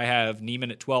projections, though. I have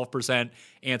Neiman at 12%,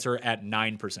 Answer at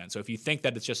 9%. So if you think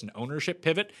that it's just an ownership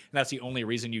pivot, and that's the only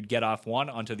reason you'd get off one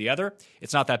onto the other,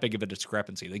 it's not that big of a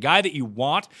discrepancy. The guy that you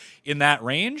want in that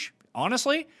range,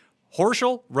 honestly,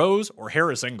 Horschel, Rose, or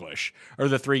Harris English are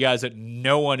the 3 guys that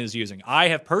no one is using. I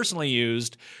have personally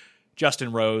used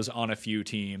Justin Rose on a few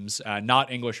teams,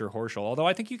 not English or Horschel, although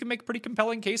I think you can make pretty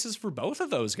compelling cases for both of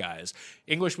those guys.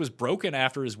 English was broken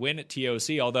after his win at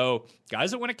TOC, although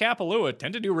guys that win at Kapalua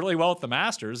tend to do really well at the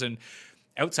Masters, and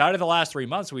outside of the last 3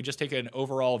 months, we just take an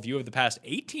overall view of the past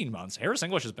 18 months. Harris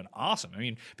English has been awesome. I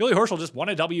mean, Billy Horschel just won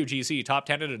a WGC, top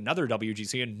 10 at another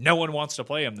WGC, and no one wants to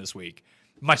play him this week,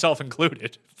 myself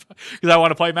included, because I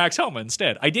want to play Max Homa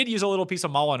instead. I did use a little piece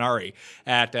of Molinari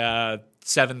at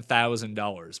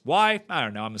 $7,000. Why? I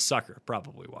don't know. I'm a sucker.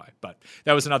 Probably why. But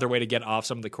that was another way to get off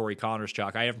some of the Corey Connors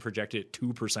chalk. I haven't projected at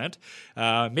 2%.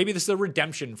 Maybe this is a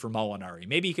redemption for Molinari.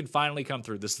 Maybe he can finally come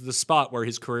through. This is the spot where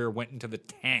his career went into the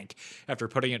tank after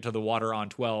putting it to the water on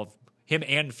 12. Him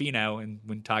and Finau, and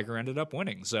when Tiger ended up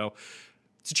winning. So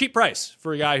it's a cheap price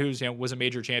for a guy who's was a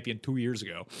major champion 2 years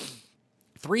ago.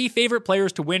 3 favorite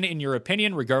players to win in your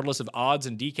opinion, regardless of odds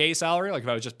and DK salary. Like if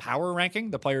I was just power ranking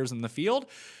the players in the field,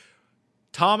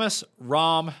 Thomas,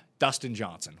 Rahm, Dustin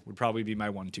Johnson would probably be my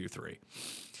 1, 2, 3.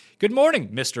 Good morning,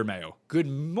 Mr. Mayo. Good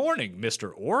morning,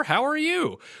 Mr. Orr. How are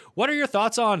you? What are your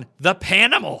thoughts on the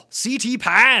Panimal, CT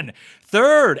Pan?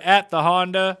 3rd at the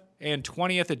Honda and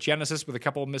 20th at Genesis with a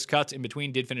couple of miscuts in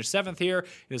between. Did finish 7th here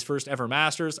in his first ever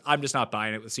Masters. I'm just not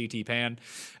buying it with CT Pan.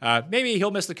 Maybe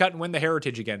he'll miss the cut and win the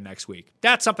Heritage again next week.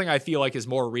 That's something I feel like is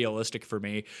more realistic for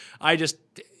me.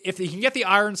 If he can get the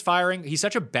irons firing, he's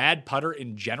such a bad putter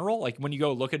in general. Like when you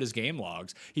go look at his game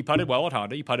logs, he putted well at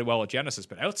Honda, he putted well at Genesis,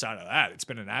 but outside of that, it's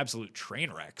been an absolute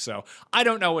train wreck. So I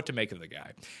don't know what to make of the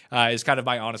guy. Is kind of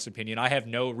my honest opinion. I have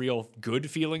no real good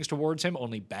feelings towards him,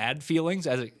 only bad feelings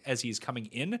as he's coming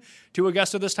in to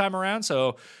Augusta this time around.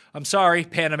 So I'm sorry,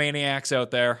 Panamaniacs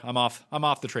out there. I'm off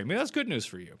the train. Maybe that's good news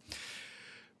for you.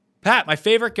 Pat, my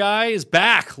favorite guy is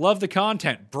back. Love the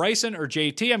content. Bryson or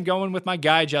JT? I'm going with my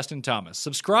guy, Justin Thomas.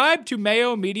 Subscribe to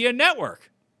Mayo Media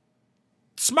Network.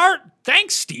 Smart.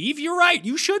 Thanks, Steve. You're right.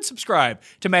 You should subscribe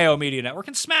to Mayo Media Network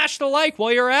and smash the like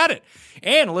while you're at it.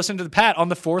 And listen to the Pat on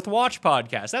the Fourth Watch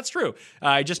podcast. That's true.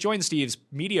 I just joined Steve's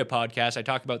media podcast. I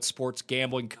talk about sports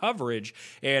gambling coverage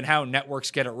and how networks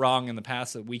get it wrong and the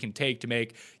paths that we can take to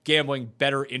make gambling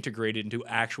better integrated into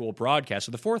actual broadcasts.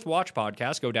 So the Fourth Watch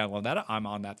podcast, go download that. I'm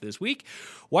on that this week.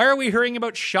 Why are we hearing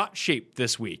about shot shape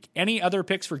this week? Any other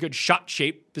picks for good shot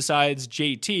shape besides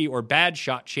JT or bad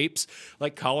shot shapes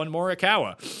like Colin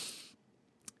Morikawa?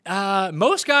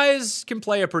 Most guys can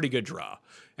play a pretty good draw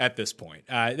at this point.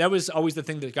 That was always the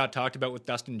thing that got talked about with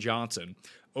Dustin Johnson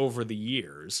over the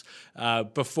years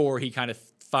before he kind of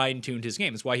fine-tuned his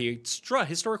game. That's why he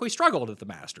historically struggled at the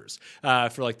Masters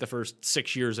for like the first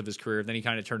 6 years of his career. Then he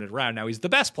kind of turned it around. Now he's the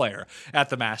best player at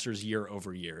the Masters year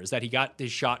over year, is that he got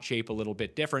his shot shape a little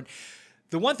bit different.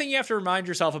 The one thing you have to remind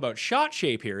yourself about shot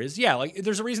shape here is,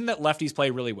 there's a reason that lefties play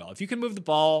really well. If you can move the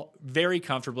ball very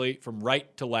comfortably from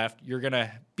right to left, you're going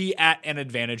to be at an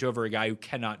advantage over a guy who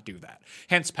cannot do that.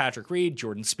 Hence Patrick Reed,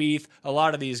 Jordan Spieth, a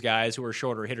lot of these guys who are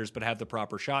shorter hitters but have the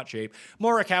proper shot shape.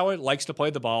 Morikawa likes to play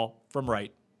the ball from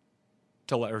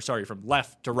from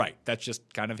left to right. That's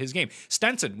just kind of his game.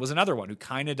 Stenson was another one who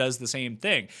kind of does the same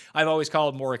thing. I've always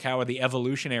called Morikawa the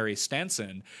evolutionary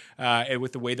Stenson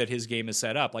with the way that his game is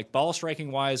set up. Like ball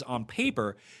striking wise on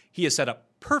paper, he is set up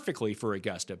perfectly for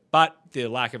Augusta, but the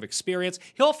lack of experience,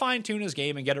 he'll fine-tune his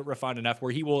game and get it refined enough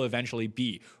where he will eventually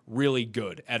be really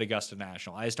good at Augusta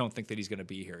National. I just don't think that he's going to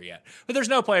be here yet. But there's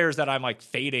no players that I'm like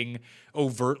fading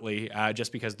overtly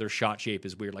just because their shot shape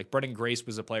is weird. Like Brendan Grace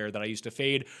was a player that I used to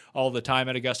fade all the time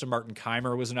at Augusta. Martin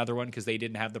Keimer was another one because they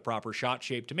didn't have the proper shot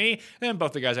shape to me. And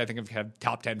both the guys I think have had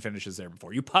top 10 finishes there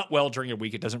before. You putt well during a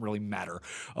week, it doesn't really matter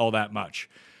all that much.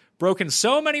 Broken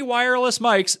so many wireless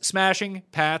mics, smashing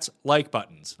Pat's like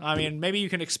buttons. I mean, maybe you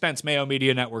can expense Mayo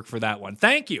Media Network for that one.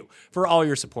 Thank you for all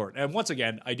your support. And once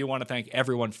again, I do want to thank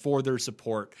everyone for their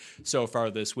support so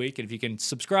far this week. And if you can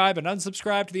subscribe and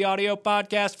unsubscribe to the audio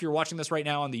podcast, if you're watching this right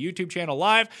now on the YouTube channel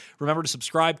live, remember to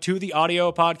subscribe to the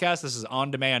audio podcast. This is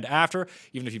on demand after.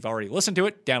 Even if you've already listened to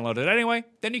it, download it anyway,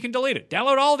 then you can delete it.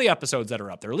 Download all the episodes that are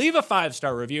up there. Leave a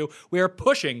 5-star review. We are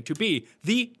pushing to be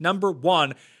the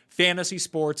 #1 fantasy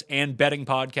sports and betting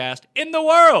podcast in the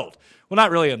world. Well,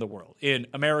 not really in the world. In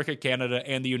America, Canada,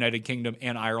 and the United Kingdom,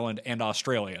 and Ireland, and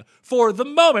Australia. For the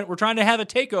moment, we're trying to have a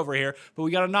takeover here, but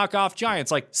we got to knock off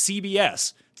giants like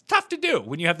CBS. It's tough to do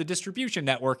when you have the distribution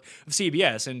network of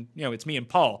CBS, and it's me and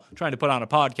Paul trying to put on a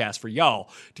podcast for y'all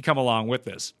to come along with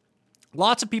this.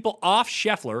 Lots of people off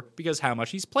Scheffler because how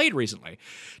much he's played recently.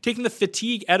 Taking the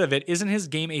fatigue out of it, isn't his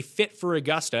game a fit for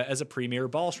Augusta as a premier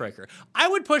ball striker? I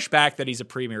would push back that he's a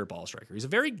premier ball striker. He's a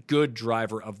very good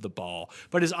driver of the ball,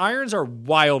 but his irons are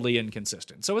wildly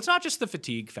inconsistent. So it's not just the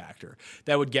fatigue factor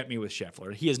that would get me with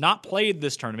Scheffler. He has not played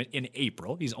this tournament in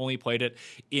April. He's only played it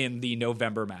in the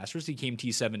November Masters. He came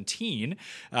T17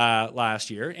 last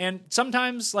year. And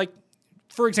sometimes,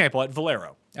 for example, at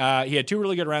Valero, he had 2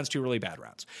 really good rounds, 2 really bad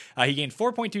rounds. He gained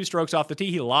 4.2 strokes off the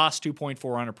tee. He lost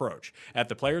 2.4 on approach. At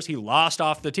the Players, he lost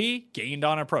off the tee, gained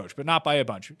on approach, but not by a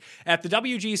bunch. At the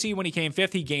WGC, when he came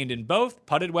 5th, he gained in both,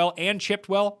 putted well and chipped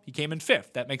well. He came in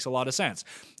 5th. That makes a lot of sense.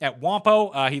 At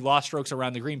Wampo, he lost strokes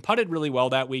around the green, putted really well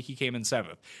that week. He came in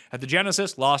 7th. At the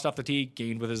Genesis, lost off the tee,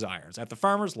 gained with his irons. At the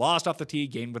Farmers, lost off the tee,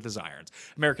 gained with his irons.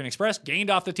 American Express, gained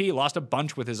off the tee, lost a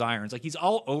bunch with his irons. He's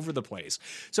all over the place.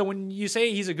 So when you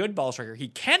say he's a good ball striker, he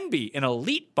can be an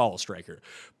elite ball striker.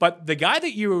 But the guy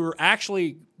that you were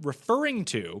actually referring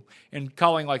to and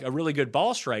calling a really good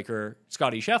ball striker,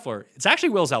 Scottie Scheffler, it's actually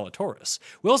Will Zalatoris.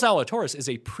 Will Zalatoris is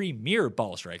a premier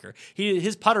ball striker.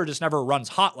 His putter just never runs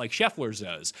hot like Scheffler's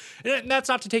does. And that's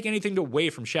not to take anything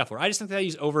away from Scheffler. I just think that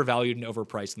he's overvalued and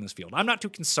overpriced in this field. I'm not too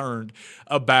concerned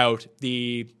about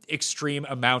the extreme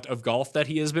amount of golf that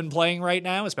he has been playing right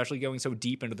now, especially going so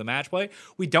deep into the match play.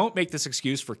 We don't make this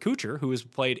excuse for Kuchar, who has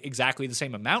played exactly the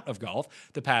same amount of golf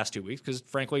the past 2 weeks, because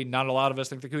frankly, not a lot of us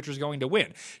think that Kuchar is going to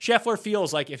win. Scheffler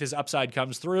feels like if his upside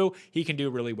comes through, he can do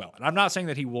really well. And I'm not saying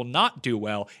that he will not do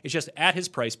well. It's just at his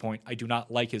price point, I do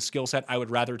not like his skill set. I would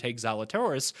rather take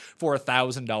Zalatoris for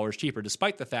 $1,000 cheaper,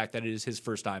 despite the fact that it is his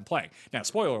first time playing. Now,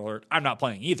 spoiler alert, I'm not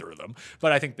playing either of them,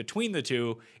 but I think between the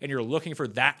two, and you're looking for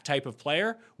that type of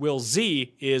player, Will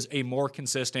Z is a more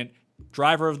consistent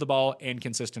driver of the ball and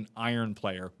consistent iron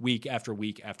player week after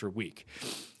week after week.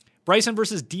 Bryson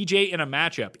versus DJ in a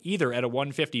matchup, either at a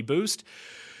 150 boost.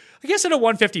 I guess at a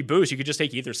 150 boost, you could just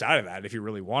take either side of that if you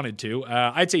really wanted to.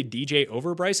 I'd say DJ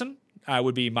over Bryson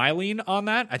would be my lean on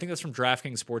that. I think that's from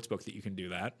DraftKings Sportsbook that you can do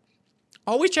that.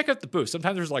 Always check out the boost.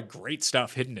 Sometimes there's like great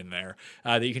stuff hidden in there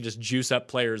that you can just juice up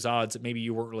players' odds that maybe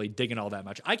you weren't really digging all that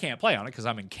much. I can't play on it because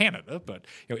I'm in Canada, but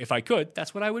if I could,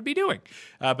 that's what I would be doing.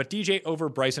 But DJ over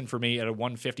Bryson for me at a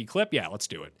 150 clip. Yeah, let's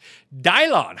do it.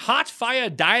 Dylon, Hot Fire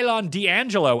Dylon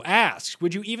D'Angelo asks,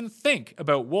 would you even think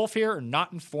about Wolff here or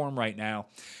not in form right now?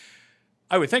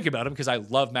 I would think about him because I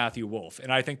love Matthew Wolff,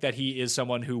 and I think that he is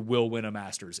someone who will win a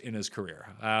Masters in his career.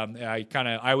 I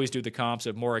always do the comps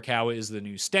of Morikawa is the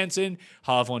new Stenson,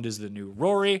 Hovland is the new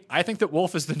Rory. I think that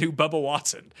Wolff is the new Bubba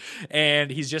Watson, and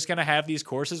he's just going to have these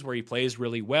courses where he plays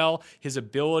really well. His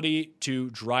ability to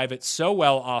drive it so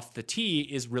well off the tee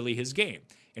is really his game.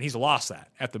 And he's lost that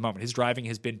at the moment. His driving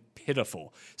has been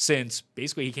pitiful since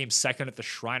basically he came second at the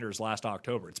Shriners last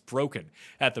October. It's broken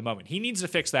at the moment. He needs to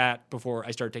fix that before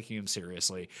I start taking him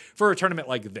seriously for a tournament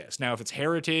like this. Now, if it's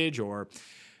Heritage or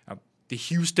the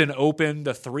Houston Open,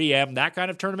 the 3M, that kind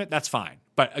of tournament, that's fine.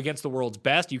 But against the world's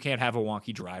best, you can't have a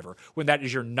wonky driver when that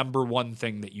is your number one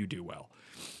thing that you do well.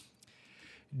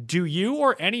 Do you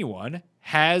or anyone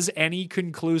has any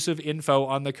conclusive info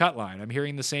on the cut line? I'm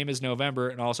hearing the same as November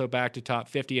and also back to top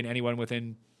 50 and anyone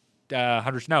within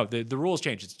 100. No, the rules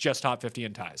changed. It's just top 50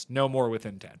 and ties. No more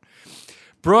within 10.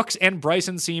 Brooks and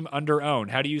Bryson seem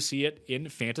under-owned. How do you see it in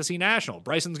Fantasy National?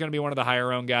 Bryson's going to be one of the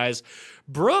higher-owned guys.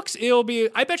 Brooks,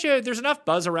 I bet you there's enough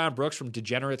buzz around Brooks from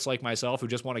degenerates like myself who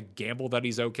just want to gamble that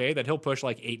he's okay that he'll push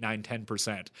like 8, 9,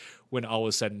 10% when all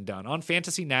is said and done. On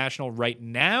Fantasy National right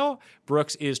now,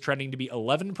 Brooks is trending to be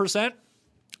 11%.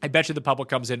 I bet you the public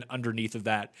comes in underneath of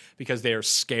that because they are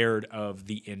scared of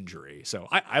the injury. So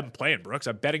I'm playing Brooks.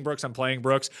 I'm betting Brooks. I'm playing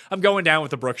Brooks. I'm going down with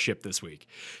the Brooks ship this week.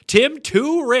 Tim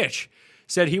Too Rich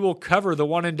said he will cover the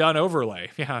one and done overlay.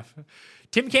 Yeah.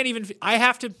 Tim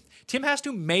has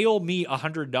to mail me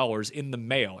 $100 in the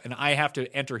mail, and I have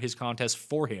to enter his contest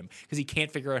for him because he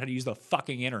can't figure out how to use the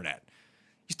fucking internet.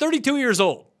 He's 32 years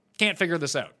old. Can't figure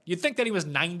this out. You'd think that he was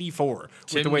 94.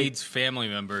 Tim needs family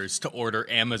members to order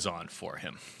Amazon for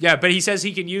him. Yeah, but he says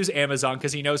he can use Amazon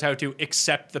because he knows how to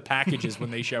accept the packages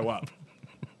when they show up.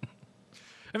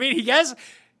 I mean,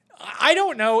 I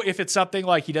don't know if it's something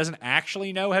like he doesn't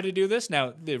actually know how to do this.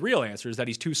 Now, the real answer is that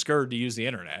he's too scared to use the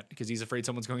internet because he's afraid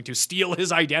someone's going to steal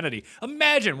his identity.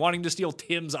 Imagine wanting to steal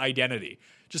Tim's identity.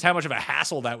 Just how much of a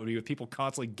hassle that would be with people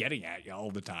constantly getting at you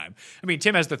all the time. I mean,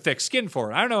 Tim has the thick skin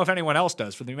for it. I don't know if anyone else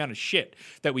does for the amount of shit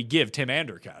that we give Tim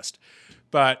Andercust.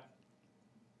 But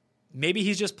maybe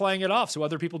he's just playing it off so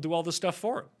other people do all this stuff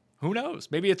for him. Who knows?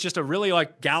 Maybe it's just a really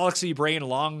like galaxy brain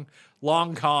long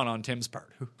con on Tim's part.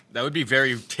 That would be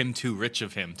very Tim Too Rich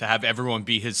of him to have everyone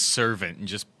be his servant and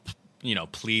just,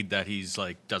 plead that he's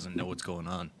like doesn't know what's going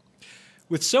on.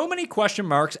 With so many question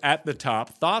marks at the top,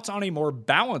 thoughts on a more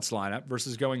balanced lineup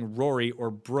versus going Rory or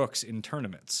Brooks in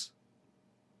tournaments?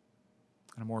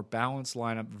 A more balanced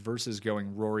lineup versus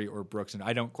going Rory or Brooks. And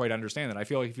I don't quite understand that. I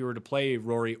feel like if you were to play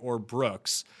Rory or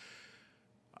Brooks,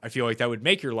 I feel like that would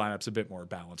make your lineups a bit more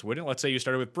balanced, wouldn't it? Let's say you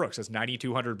started with Brooks. That's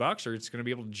 $9,200, or it's going to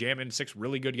be able to jam in 6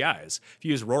 really good guys. If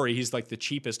you use Rory, he's like the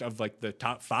cheapest of like the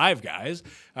top 5 guys.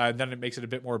 Then it makes it a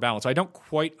bit more balanced. So I don't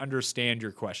quite understand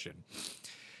your question.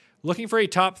 Looking for a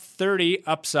top 30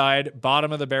 upside,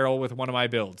 bottom of the barrel with one of my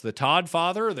builds. The Todd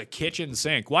Father or the kitchen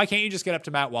sink? Why can't you just get up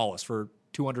to Matt Wallace for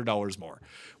 $200 more?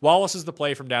 Wallace is the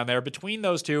play from down there. Between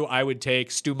those two, I would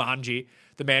take Stu Manji,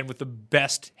 the man with the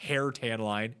best hair tan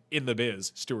line in the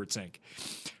biz, Stuart Sink.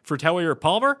 For Telly or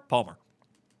Palmer? Palmer.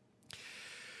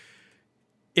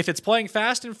 If it's playing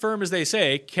fast and firm, as they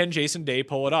say, can Jason Day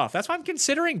pull it off? That's why I'm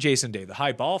considering Jason Day. The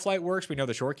high ball flight works. We know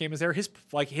the short game is there. His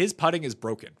putting is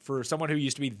broken. For someone who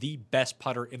used to be the best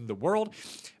putter in the world,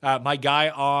 my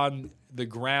guy on the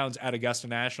grounds at Augusta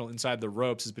National inside the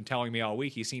ropes has been telling me all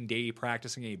week he's seen Day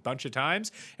practicing a bunch of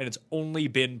times, and it's only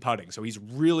been putting. So he's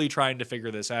really trying to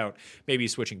figure this out. Maybe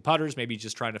he's switching putters. Maybe he's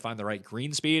just trying to find the right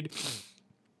green speed.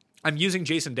 I'm using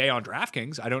Jason Day on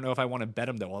DraftKings. I don't know if I want to bet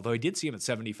him, though, although I did see him at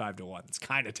 75-1. It's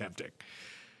kind of tempting.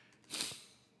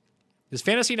 Does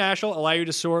Fantasy National allow you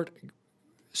to sort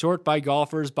by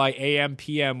golfers by AM,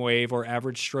 PM wave, or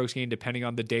average strokes gained depending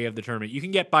on the day of the tournament? You can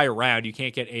get by round. You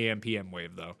can't get AM, PM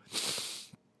wave, though.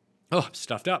 Oh, I'm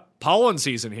stuffed up. Pollen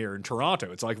season here in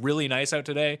Toronto. It's like really nice out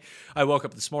today. I woke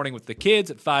up this morning with the kids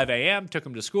at 5 a.m., took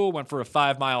them to school, went for a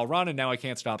 5-mile run, and now I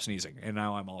can't stop sneezing. And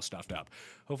now I'm all stuffed up.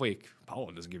 Hopefully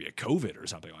pollen doesn't give you a COVID or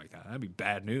something like that. That'd be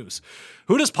bad news.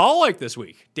 Who does Paul like this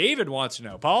week? David wants to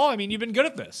know. Paul, I mean, you've been good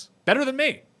at this. Better than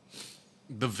me.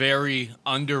 The very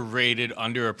underrated,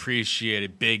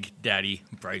 underappreciated Big Daddy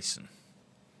Bryson.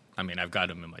 I mean, I've got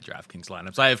him in my DraftKings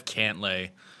lineups. I have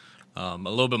Cantlay. A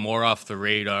little bit more off the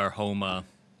radar, Homa.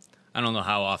 I don't know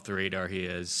how off the radar he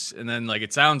is. And then,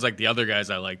 it sounds like the other guys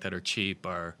I like that are cheap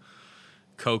are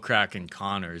Kokrak and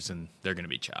Connors, and they're going to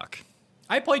be chalk.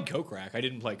 I played Kokrak. I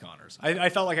didn't play Connors. I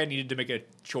felt like I needed to make a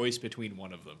choice between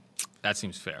one of them. That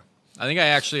seems fair. I think I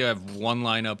actually have one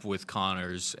lineup with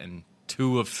Connors and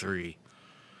 2 of 3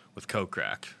 with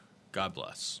Kokrak. God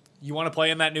bless. You want to play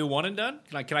in that new one and done?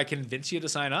 Can I convince you to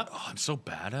sign up? Oh, I'm so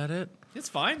bad at it. It's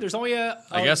fine. There's only I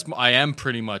guess I am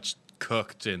pretty much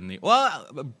cooked in the.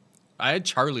 Well, I had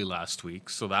Charlie last week,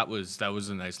 so that was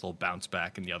a nice little bounce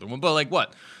back in the other one. But like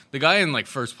what? The guy in like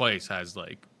first place has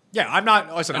like Yeah, I'm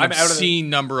not. Listen, an I'm out of the obscene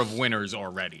number of winners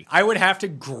already. I would have to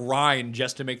grind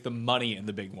just to make the money in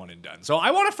the big one and done. So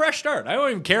I want a fresh start. I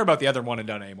don't even care about the other one and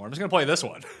done anymore. I'm just going to play this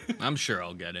one. I'm sure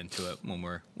I'll get into it when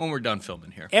we're done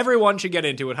filming here. Everyone should get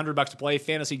into it. $100 to play.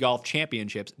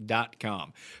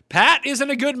 FantasyGolfChampionships.com. Pat is in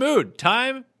a good mood.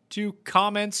 Time for the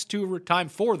comments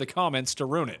to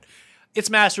ruin it. It's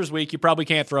Masters Week. You probably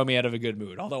can't throw me out of a good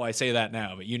mood. Although I say that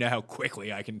now, but you know how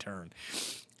quickly I can turn.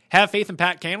 Have faith in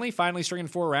Pat Cantley finally stringing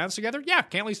 4 rounds together? Yeah,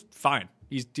 Cantley's fine.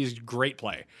 He's great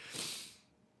play.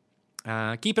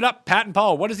 Keep it up, Pat and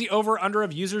Paul. What is the over-under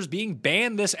of users being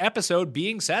banned this episode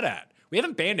being set at? We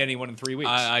haven't banned anyone in 3 weeks.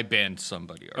 I banned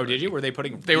somebody already. Oh, did you? Were they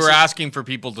putting... They were asking for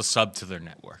people to sub to their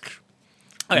network.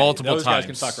 Multiple those times.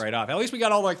 Guys can fuck right off. At least we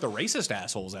got all like the racist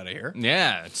assholes out of here.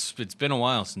 Yeah, it's been a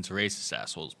while since a racist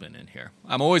asshole's been in here.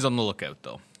 I'm always on the lookout,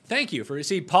 though. Thank you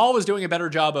Paul was doing a better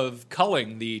job of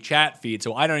culling the chat feed,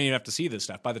 so I don't even have to see this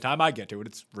stuff. By the time I get to it,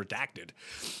 it's redacted.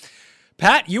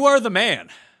 Pat, you are the man.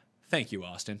 Thank you,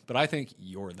 Austin, but I think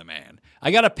you're the man.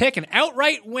 I got to pick an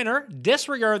outright winner.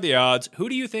 Disregard the odds. Who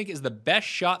do you think is the best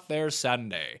shot there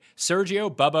Sunday?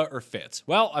 Sergio, Bubba, or Fitz?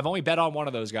 Well, I've only bet on one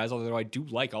of those guys, although I do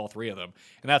like all 3 of them,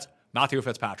 and that's Matthew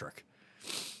Fitzpatrick.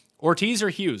 Ortiz or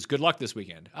Hughes? Good luck this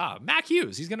weekend. Mac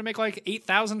Hughes. He's going to make like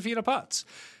 8,000 feet of putts.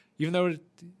 Even though,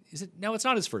 no, it's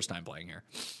not his first time playing here.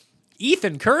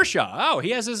 Ethan Kershaw. Oh, he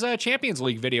has his Champions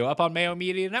League video up on Mayo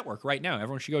Media Network right now.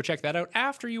 Everyone should go check that out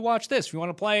after you watch this. If you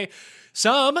want to play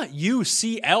some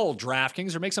UCL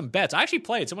DraftKings or make some bets. I actually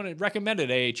played. Someone recommended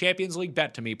a Champions League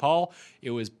bet to me, Paul. It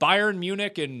was Bayern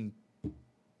Munich and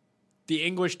the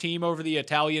English team over the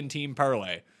Italian team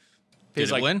parlay. Did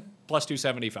it win? Plus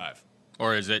 275.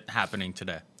 Or is it happening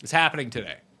today? It's happening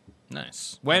today.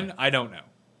 Nice. When? I don't know.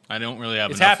 I don't really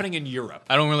have. It's happening in Europe.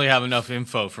 I don't really have enough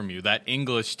info from you. That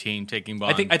English team taking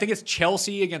Bond. I think it's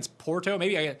Chelsea against Porto.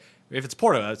 Maybe if it's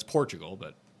Porto, that's Portugal.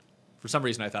 But for some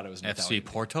reason, I thought it was an FC Italian.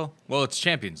 Porto. Well, it's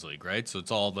Champions League, right? So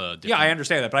it's all the. Yeah, I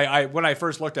understand that. But I when I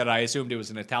first looked at it, I assumed it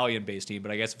was an Italian-based team.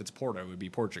 But I guess if it's Porto, it would be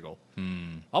Portugal.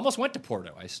 Almost went to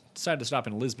Porto. I decided to stop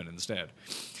in Lisbon instead.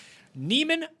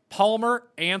 Neiman, Palmer,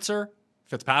 Answer,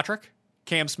 Fitzpatrick,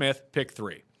 Cam Smith, pick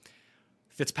 3.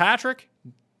 Fitzpatrick,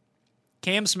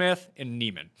 Cam Smith, and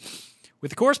Neiman. With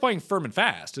the course playing firm and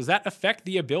fast, does that affect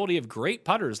the ability of great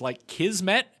putters like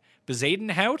Kismet,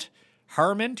 Bezadenhout,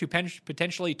 Harmon to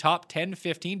potentially top 10,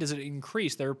 15? Does it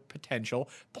increase their potential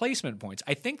placement points?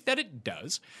 I think that it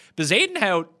does.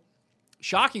 Bezadenhout,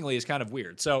 shockingly, is kind of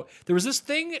weird. So there was this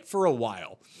thing for a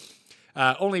while,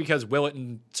 only because Willett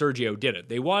and Sergio did it.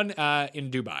 They won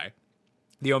in Dubai.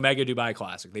 The Omega Dubai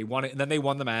Classic. They won it, and then they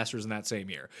won the Masters in that same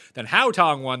year. Then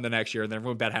Haotong won the next year, and then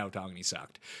everyone bet Haotong, and he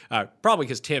sucked. Probably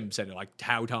because Tim said like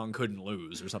Haotong couldn't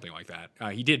lose or something like that.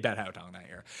 He did bet Haotong that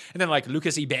year. And then like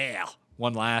Lucas Hebert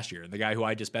won last year, and the guy who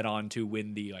I just bet on to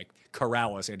win the like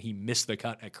Corrales, and he missed the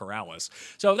cut at Corrales.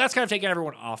 So that's kind of taking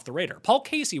everyone off the radar. Paul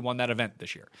Casey won that event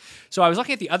this year. So I was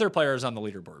looking at the other players on the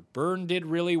leaderboard. Byrne did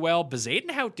really well.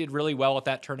 Bezadenhout did really well at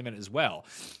that tournament as well.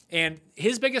 And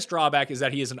his biggest drawback is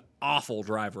that he is an awful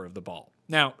driver of the ball.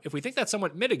 Now, if we think that's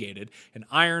somewhat mitigated, and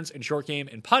irons and short game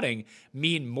and putting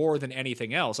mean more than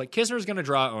anything else, like Kisner's going to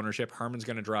draw ownership, Harmon's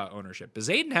going to draw ownership.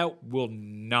 Bezadenhout will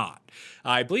not.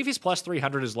 I believe he's plus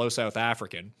 300 as low South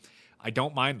African. I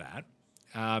don't mind that.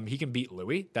 He can beat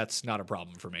Louis. That's not a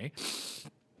problem for me.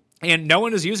 And no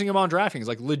one is using him on DraftKings,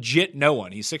 like legit no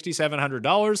one. He's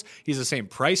 $6,700. He's the same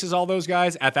price as all those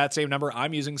guys. At that same number,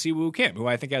 I'm using Siwoo Kim, who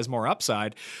I think has more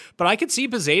upside. But I could see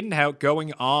Bezadenhout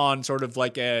going on sort of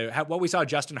like what we saw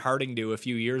Justin Harding do a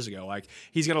few years ago. Like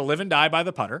he's going to live and die by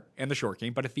the putter and the short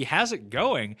game. But if he has it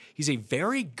going, he's a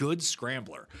very good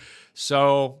scrambler.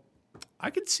 So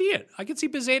I could see it. I could see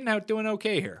Bezadenhout doing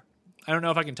okay here. I don't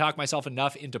know if I can talk myself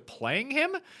enough into playing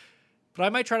him, but I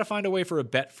might try to find a way for a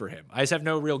bet for him. I just have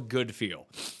no real good feel.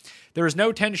 There is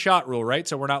no 10-shot rule, right?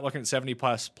 So we're not looking at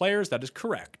 70-plus players. That is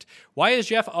correct. Why is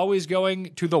Jeff always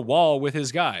going to the wall with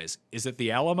his guys? Is it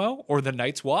the Alamo or the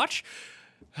Night's Watch?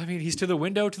 I mean, he's to the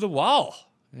window to the wall,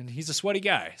 and he's a sweaty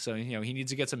guy. So, he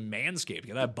needs to get some Manscaped,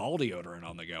 get that ball deodorant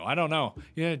on the go. I don't know.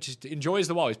 Just enjoys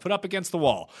the wall. He's put up against the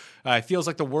wall. It feels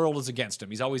like the world is against him.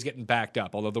 He's always getting backed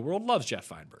up, although the world loves Jeff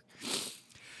Feinberg.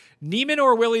 Neiman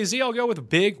or Willie Z? I'll go with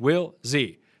Big Will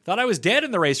Z. Thought I was dead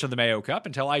in the race for the Mayo Cup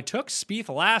until I took Spieth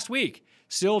last week.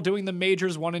 Still doing the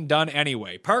majors one and done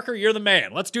anyway. Parker, you're the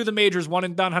man. Let's do the majors one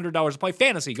and done. $100 to play.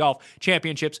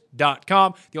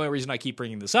 FantasyGolfChampionships.com. The only reason I keep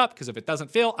bringing this up, because if it doesn't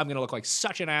fill, I'm going to look like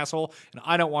such an asshole, and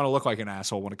I don't want to look like an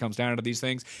asshole when it comes down to these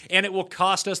things. And it will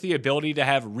cost us the ability to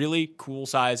have really cool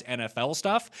size NFL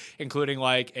stuff, including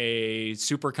like a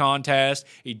super contest,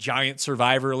 a giant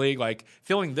survivor league. Like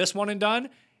filling this one and done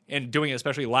and doing it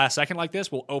especially last second like this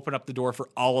will open up the door for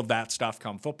all of that stuff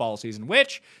come football season,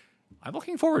 which I'm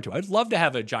looking forward to. I'd love to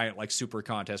have a giant like super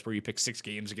contest where you pick 6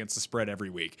 games against the spread every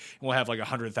week, and we'll have like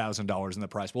 $100,000 in the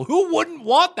prize pool. Who wouldn't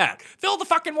want that? Fill the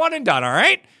fucking one and done, all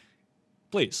right?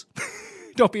 Please.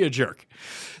 Don't be a jerk.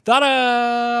 Thought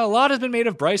a lot has been made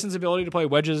of Bryson's ability to play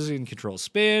wedges and control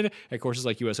spin at courses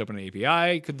like US Open and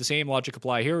API. Could the same logic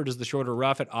apply here, or does the shorter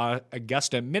rough at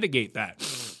Augusta mitigate that?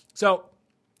 So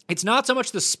it's not so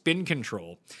much the spin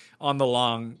control on the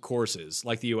long courses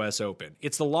like the US Open.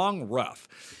 It's the long rough.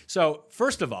 So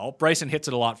first of all, Bryson hits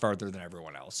it a lot farther than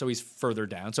everyone else. So he's further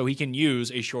down. So he can use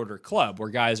a shorter club where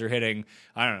guys are hitting,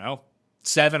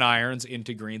 7 irons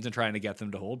into greens and trying to get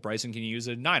them to hold. Bryson can use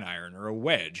a 9 iron or a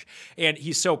wedge. And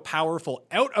he's so powerful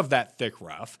out of that thick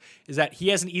rough is that he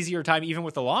has an easier time even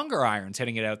with the longer irons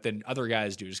hitting it out than other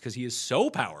guys do just because he is so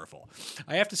powerful.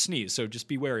 I have to sneeze, so just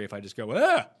be wary if I just go,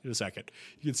 in a second.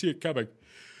 You can see it coming.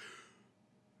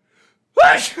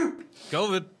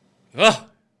 COVID. Ugh.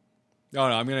 No,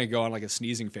 I'm going to go on like a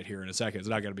sneezing fit here in a second. It's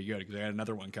not going to be good because I got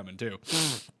another one coming too.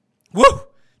 Woo!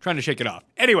 Trying to shake it off.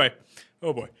 Anyway.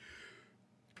 Oh boy.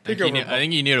 I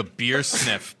think you need a beer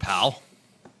sniff, pal.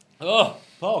 Oh,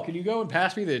 Paul, can you go and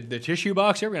pass me the tissue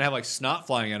box here? We're going to have like snot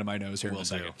flying out of my nose here in a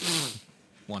second.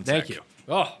 Thank you.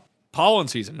 Oh, pollen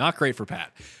season. Not great for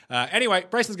Pat. Anyway,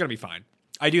 Bryson's going to be fine.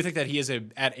 I do think that he is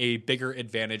at a bigger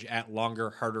advantage at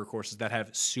longer, harder courses that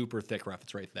have super thick rough.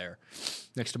 It's right there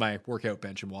next to my workout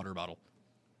bench and water bottle.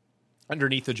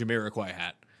 Underneath the Jamiroquai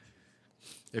hat.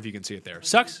 If you can see it there.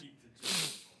 Sucks.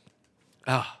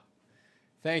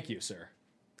 Thank you, sir.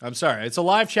 I'm sorry. It's a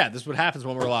live chat. This is what happens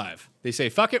when we're live. They say,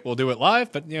 fuck it, we'll do it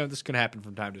live, but, this can happen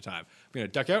from time to time. I'm going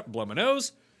to duck out and blow my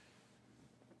nose.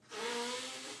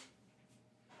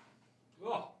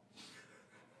 Oh.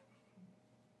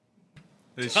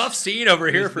 Tough scene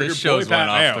over here for your show's boy Pat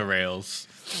went Mayo. off the rails.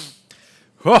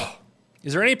 Oh.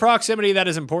 Is there any proximity that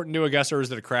is important to Augusta, or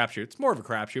is it a crapshoot? It's more of a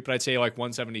crapshoot, but I'd say like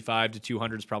 175 to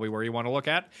 200 is probably where you want to look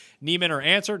at. Neiman or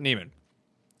answer? Neiman.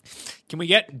 Can we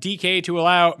get DK to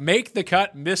allow make the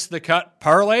cut, miss the cut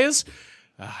parlays?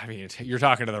 You're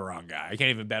talking to the wrong guy. I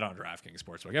can't even bet on DraftKings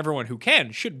Sportsbook. Everyone who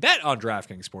can should bet on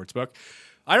DraftKings Sportsbook.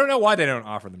 I don't know why they don't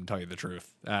offer them, to tell you the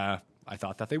truth. I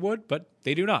thought that they would, but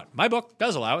they do not. My book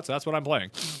does allow it, so that's what I'm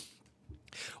playing.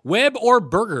 Webb or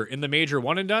Berger in the major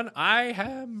one and done? I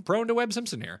am prone to Webb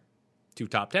Simpson here. 2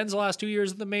 top 10s the last 2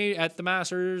 years at the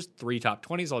Masters, 3 top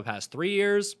 20s the past 3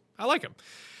 years. I like him.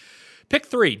 Pick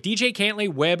 3, DJ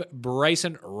Cantlay, Webb,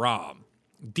 Bryson, Rahm.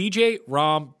 DJ,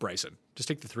 Rahm, Bryson. Just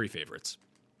take the 3 favorites.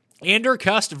 Ander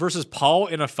Cust versus Paul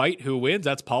in a fight. Who wins?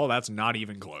 That's Paul. That's not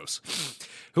even close.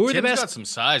 Who are Tim's the best? Got some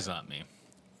size on me.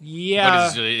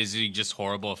 Yeah. But is he just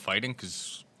horrible at fighting?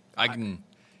 Because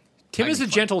Tim is a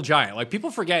gentle giant. Like,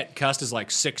 people forget Cust is like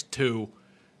 6'2".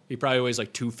 He probably weighs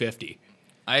like 250.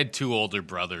 I had 2 older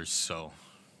brothers, so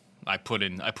I put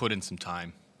in some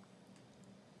time.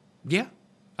 Yeah.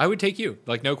 I would take you.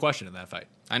 Like, no question in that fight.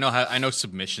 I know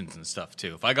submissions and stuff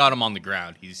too. If I got him on the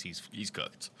ground, he's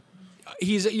cooked.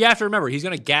 You have to remember, he's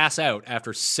going to gas out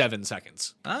after 7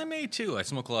 seconds. I may too. I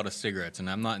smoke a lot of cigarettes, and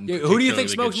I'm not. Who do you think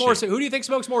smokes more? Who do you think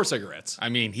smokes more cigarettes? I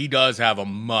mean, he does have a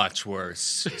much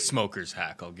worse smoker's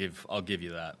hack. I'll give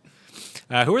you that.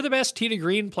 Who are the best tee to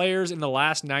green players in the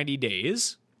last 90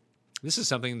 days? This is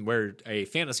something where a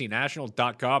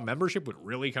FantasyNational.com membership would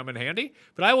really come in handy,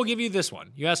 but I will give you this one.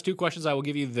 You asked 2 questions, I will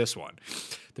give you this one.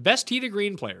 The best tee to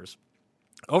green players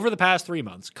over the past 3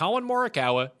 months: Colin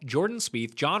Morikawa, Jordan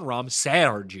Spieth, Jon Rahm,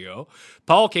 Sergio,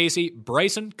 Paul Casey,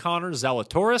 Bryson, Connor,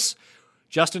 Zalatoris,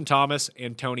 Justin Thomas,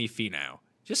 and Tony Finau.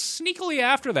 Just sneakily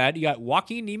after that, you got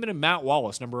Joaquin Niemann and Matt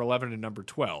Wallace, number 11 and number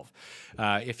 12,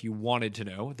 if you wanted to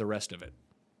know the rest of it.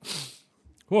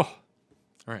 Whoa.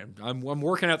 All right, I'm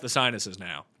working out the sinuses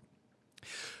now.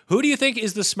 Who do you think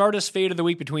is the smartest fade of the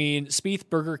week between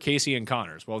Spieth, Berger, Casey, and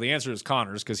Connors? Well, the answer is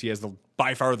Connors because he has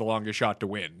by far the longest shot to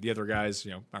win. The other guys,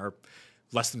 are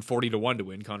less than 40 to 1 to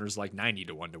win. Connors like 90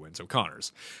 to 1 to win. So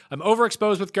Connors. I'm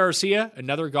overexposed with Garcia.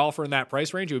 Another golfer in that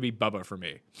price range, it would be Bubba for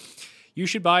me. You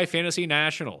should buy Fantasy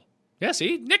National. Yeah,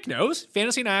 see? Nick knows.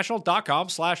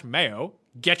 FantasyNational.com/Mayo.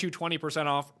 Get you 20%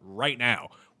 off right now.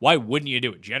 Why wouldn't you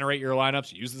do it? Generate your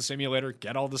lineups, use the simulator,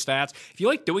 get all the stats. If you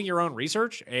like doing your own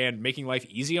research and making life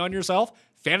easy on yourself,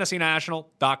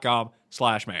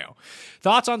 FantasyNational.com/Mayo.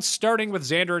 Thoughts on starting with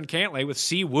Xander and Cantlay with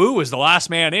Si Woo as the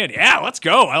last man in? Yeah, let's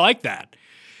go. I like that.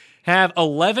 Have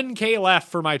 $11K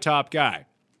left for my top guy.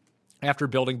 After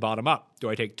building bottom up, do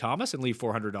I take Thomas and leave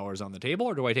 $400 on the table,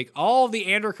 or do I take all of the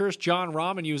Anderkirst, John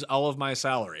Rahm, and use all of my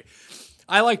salary?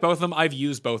 I like both of them. I've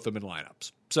used both of them in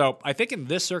lineups. So I think in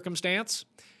this circumstance,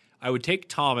 I would take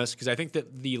Thomas because I think that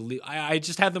I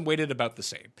just have them weighted about the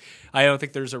same. I don't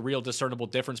think there's a real discernible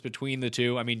difference between the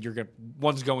two. I mean,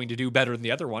 one's going to do better than the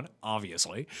other one,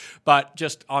 obviously. But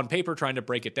just on paper, trying to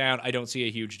break it down, I don't see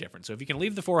a huge difference. So if you can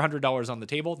leave the $400 on the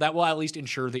table, that will at least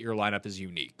ensure that your lineup is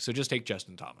unique. So just take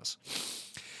Justin Thomas.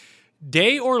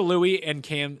 Day or Louis and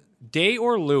Cam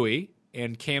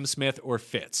Smith or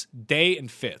Fitz. Day and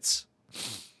Fitz.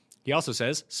 He also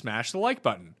says, smash the like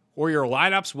button or your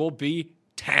lineups will be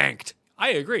tanked. I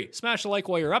agree. Smash the like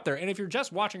while you're up there. And if you're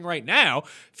just watching right now,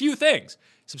 few things.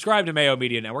 Subscribe to Mayo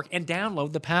Media Network and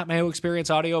download the Pat Mayo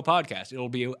Experience audio podcast. It'll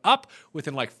be up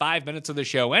within like 5 minutes of the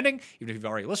show ending. Even if you've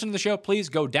already listened to the show, please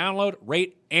go download,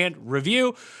 rate, and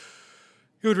review.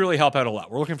 It would really help out a lot.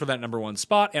 We're looking for that number one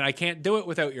spot, and I can't do it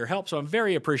without your help, so I'm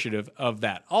very appreciative of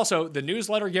that. Also, the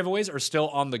newsletter giveaways are still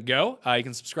on the go. You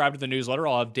can subscribe to the newsletter.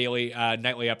 I'll have daily,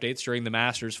 nightly updates during the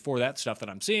Masters for that stuff that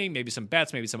I'm seeing, maybe some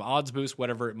bets, maybe some odds boosts,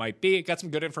 whatever it might be. It got some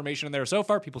good information in there so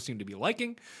far. People seem to be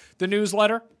liking the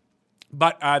newsletter.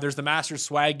 But there's the Masters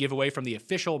swag giveaway from the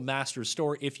official Masters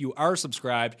store. If you are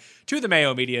subscribed to the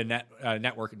Mayo Media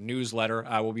Network newsletter,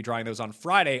 we'll be drawing those on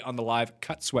Friday on the live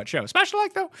Cut Sweat show. Smash the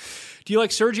like, though. Do you like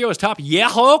Sergio as top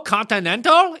Yellow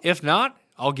Continental? If not,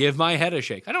 I'll give my head a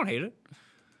shake. I don't hate it. I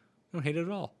don't hate it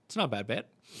at all. It's not a bad bet.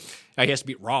 He has to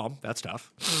beat Rahm. That's tough.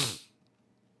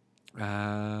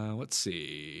 Let's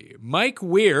see. Mike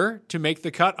Weir to make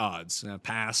the cut odds.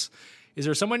 Pass. Is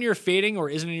there someone you're fading or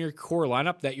isn't in your core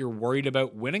lineup that you're worried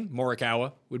about winning?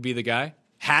 Morikawa would be the guy.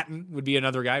 Hatton would be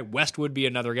another guy. West would be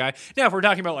another guy. Now, if we're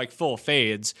talking about like full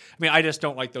fades, I mean, I just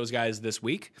don't like those guys this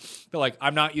week. But like,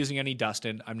 I'm not using any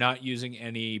Dustin. I'm not using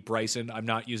any Bryson. I'm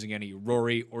not using any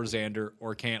Rory or Xander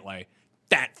or Cantlay.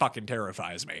 That fucking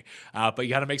terrifies me. But you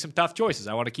got to make some tough choices.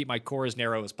 I want to keep my core as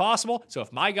narrow as possible. So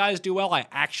if my guys do well, I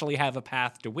actually have a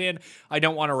path to win. I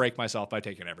don't want to rake myself by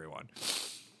taking everyone.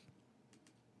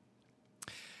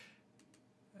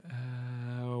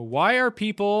 Why are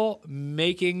people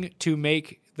making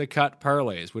the cut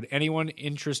parlays? Would anyone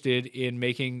interested in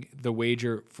making the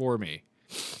wager for me?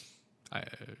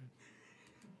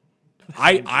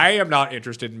 I am not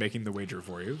interested in making the wager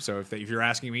for you. So if you're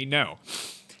asking me, no.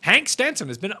 Hank Stenson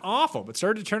has been awful, but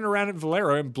started to turn around at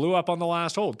Valero and blew up on the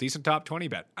last hole. Decent top 20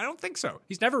 bet. I don't think so.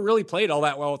 He's never really played all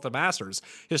that well at the Masters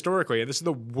historically, and this is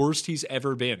the worst he's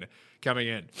ever been coming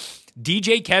in.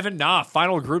 DJ Kevin Na,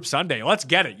 final group Sunday. Let's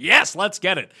get it. Yes, let's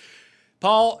get it.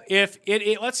 Paul, if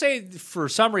let's say for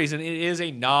some reason it is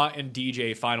a Na and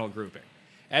DJ final grouping.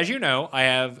 As you know, I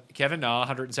have Kevin Na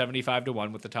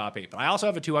 175-1 with the top 8, but I also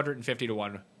have a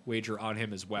 250-1 wager on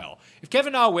him as well. If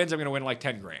Kevin Na wins, I'm going to win like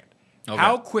 10 grand. Okay.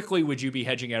 How quickly would you be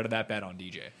hedging out of that bet on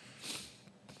DJ?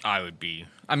 I would be.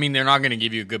 I mean, they're not going to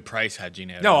give you a good price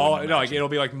hedging out. No, like, it'll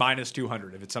be like minus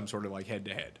 200 if it's some sort of like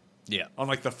head-to-head. Yeah. On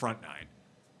like the front nine.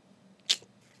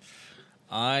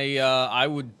 I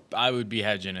would be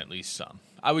hedging at least some.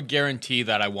 I would guarantee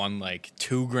that I won like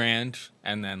 $2,000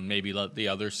 and then maybe let the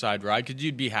other side ride because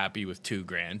you'd be happy with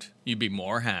 $2,000. You'd be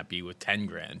more happy with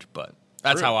 $10,000, but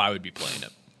that's how I would be playing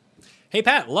it. Hey,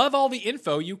 Pat, love all the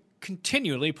info you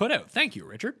continually put out. Thank you,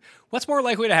 Richard. What's more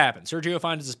likely to happen? Sergio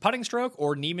finds his putting stroke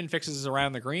or Neiman fixes his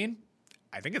around the green?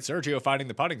 I think it's Sergio finding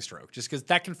the putting stroke just because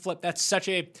that can flip. That's such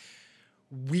a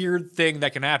weird thing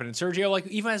that can happen. And Sergio, like,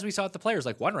 even as we saw at the Players,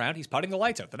 like one round, he's putting the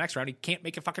lights out. The next round, he can't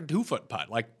make a fucking 2-foot putt.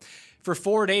 Like, for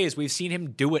 4 days, we've seen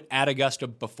him do it at Augusta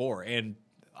before. And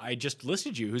I just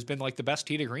listed you who's been like the best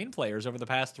tee to green players over the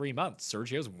past 3 months.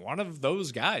 Sergio's one of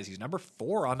those guys. He's number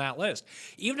 4 on that list.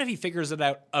 Even if he figures it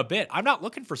out a bit, I'm not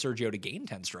looking for Sergio to gain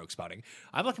 10 strokes putting.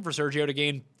 I'm looking for Sergio to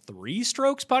gain 3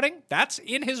 strokes putting. That's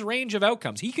in his range of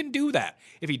outcomes. He can do that.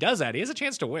 If he does that, he has a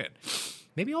chance to win.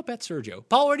 Maybe I'll bet Sergio.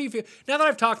 Paul, where do you feel? Now that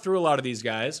I've talked through a lot of these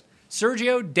guys,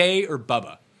 Sergio, Day, or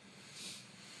Bubba?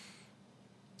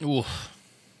 Ooh.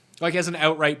 Like as an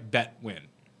outright bet win.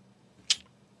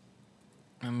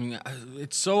 I mean,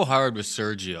 it's so hard with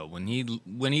Sergio when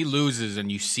he loses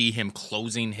and you see him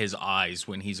closing his eyes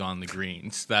when he's on the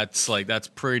greens. That's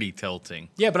pretty tilting.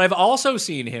 Yeah, but I've also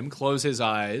seen him close his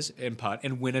eyes and putt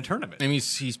and win a tournament. I mean,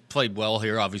 he's played well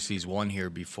here. Obviously, he's won here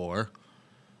before.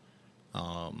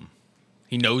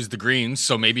 He knows the greens,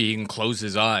 so maybe he can close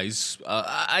his eyes.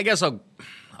 I guess I'll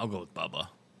go with Bubba.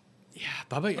 Yeah,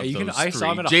 Bubba. I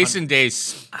saw him at Jason Day.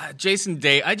 Jason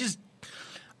Day.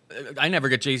 I never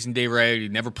get Jason Day right. He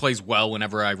never plays well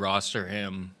whenever I roster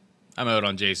him. I'm out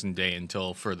on Jason Day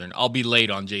until further. I'll be late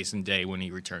on Jason Day when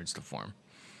he returns to form.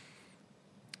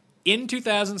 In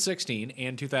 2016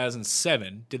 and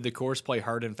 2007, did the course play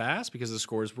hard and fast because the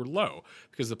scores were low?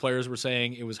 Because the players were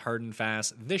saying it was hard and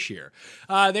fast this year.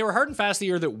 They were hard and fast the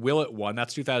year that Willett won.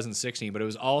 That's 2016. But it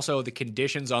was also the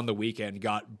conditions on the weekend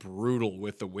got brutal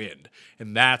with the wind.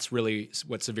 And that's really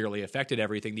what severely affected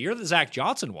everything. The year that Zach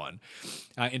Johnson won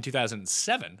in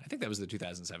 2007, I think that was the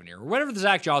 2007 year, or whatever the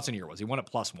Zach Johnson year was. He won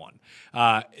at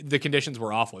 +1. The conditions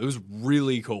were awful. It was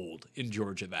really cold in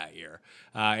Georgia that year.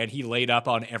 And he laid up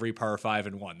on every par 5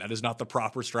 and won. That is not the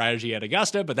proper strategy at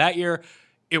Augusta, but that year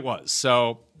it was.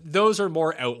 So those are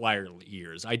more outlier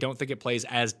years. I don't think it plays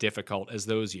as difficult as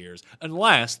those years,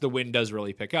 unless the wind does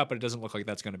really pick up, but it doesn't look like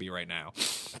that's going to be right now.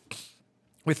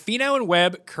 With Finau and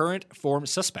Webb current form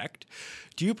suspect,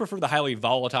 do you prefer the highly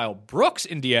volatile Brooks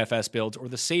in DFS builds or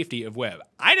the safety of Webb?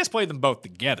 I just play them both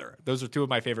together. Those are two of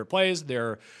my favorite plays.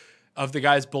 They're of the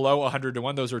guys below 100 to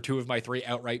 1, those are two of my 3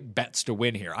 outright bets to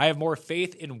win here. I have more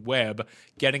faith in Webb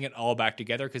getting it all back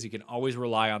together because he can always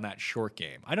rely on that short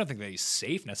game. I don't think that he's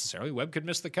safe necessarily. Webb could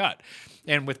miss the cut.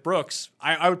 And with Brooks,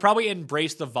 I would probably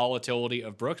embrace the volatility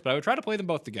of Brooks, but I would try to play them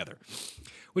both together.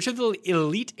 Which of the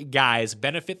elite guys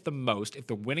benefit the most if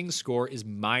the winning score is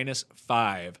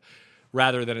 -5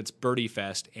 rather than it's birdie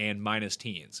fest and minus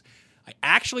teens? I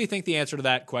actually think the answer to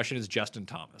that question is Justin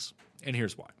Thomas. And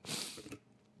here's why.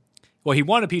 Well, he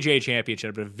won a PGA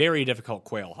championship at a very difficult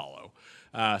Quail Hollow.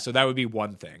 So that would be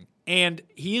one thing. And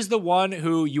he is the one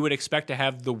who you would expect to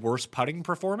have the worst putting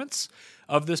performance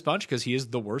of this bunch because he is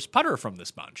the worst putter from this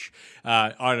bunch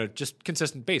on a just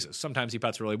consistent basis. Sometimes he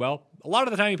putts really well. A lot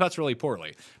of the time he putts really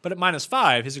poorly. But at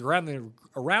 -5, his around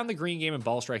the green game and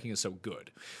ball striking is so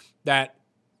good that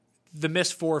the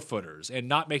missed 4-footers and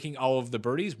not making all of the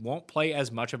birdies won't play as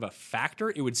much of a factor,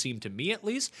 it would seem to me at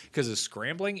least, because his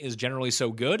scrambling is generally so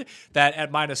good that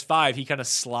at -5, he kind of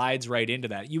slides right into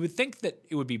that. You would think that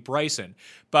it would be Bryson,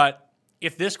 but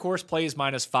if this course plays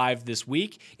 -5 this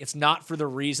week, it's not for the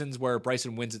reasons where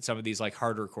Bryson wins at some of these like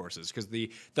harder courses, because the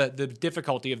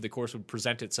difficulty of the course would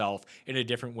present itself in a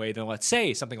different way than, let's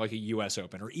say, something like a U.S.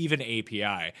 Open or even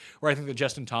API, where I think that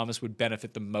Justin Thomas would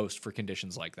benefit the most for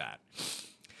conditions like that.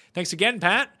 Thanks again,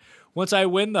 Pat. Once I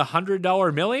win the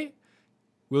 $100 milli,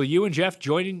 will you and Jeff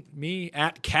join me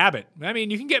at Cabot? I mean,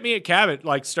 you can get me at Cabot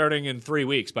like starting in 3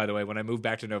 weeks, by the way, when I move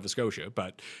back to Nova Scotia.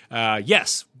 But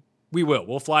yes, we will.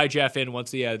 We'll fly Jeff in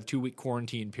once the 2-week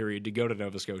quarantine period to go to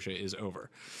Nova Scotia is over.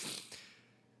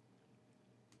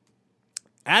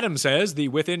 Adam says the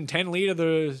within 10 lead of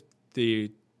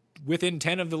the within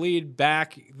 10 of the lead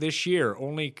back this year,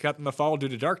 only cut in the fall due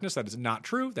to darkness. That is not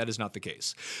true. That is not the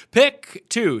case. Pick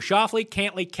 2, Schauffele,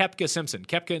 Cantley, Koepka, Simpson.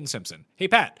 Koepka and Simpson. Hey,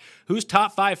 Pat, who's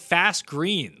top 5 fast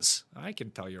greens? I can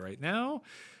tell you right now.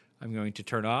 I'm going to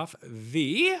turn off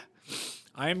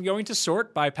I am going to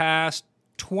sort by past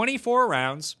 24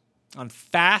 rounds on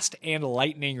fast and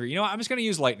lightning green. You know what? I'm just going to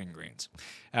use lightning greens,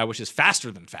 which is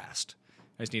faster than fast.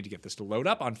 I just need to get this to load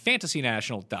up on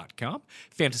fantasynational.com,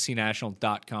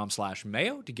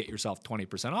 fantasynational.com/mayo to get yourself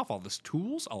 20% off all the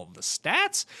tools, all of the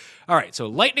stats. All right, so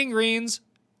lightning greens,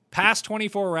 past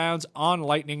 24 rounds on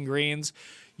lightning greens.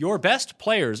 Your best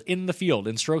players in the field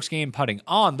in strokes game putting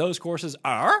on those courses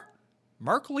are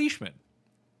Mark Leishman,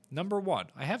 number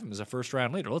 1. I have him as a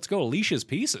first-round leader. Let's go Leish's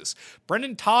pieces.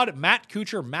 Brendan Todd, Matt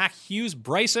Kuchar, Mac Hughes,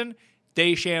 Bryson,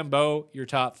 DeChambeau, your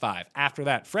top 5. After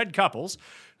that, Fred Couples,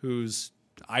 who's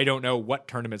I don't know what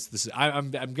tournaments this is.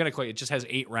 I'm going to click. It just has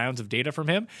 8 rounds of data from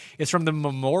him. It's from the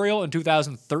Memorial in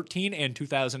 2013 and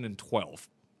 2012.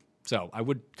 So I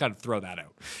would kind of throw that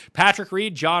out. Patrick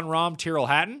Reed, John Rahm, Tyrrell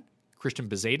Hatton, Christian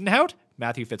Bezadenhout,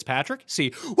 Matthew Fitzpatrick.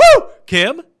 See,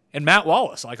 Kim and Matt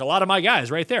Wallace. Like a lot of my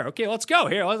guys right there. Okay, let's go.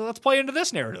 Here, let's play into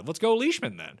this narrative. Let's go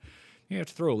Leishman then. You have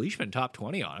to throw Leishman top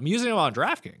 20 on. I'm using him on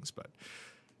DraftKings, but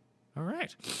all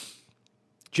right.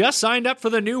 Just signed up for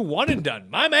the new one and done.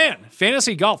 My man,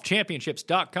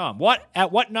 fantasygolfchampionships.com.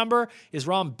 At what number is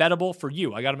Rahm bettable for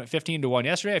you? I got him at 15 to 1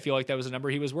 yesterday. I feel like that was a number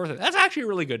he was worth it. That's actually a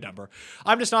really good number.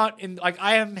 I'm just not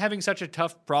I am having such a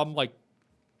tough problem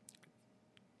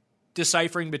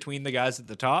deciphering between the guys at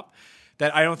the top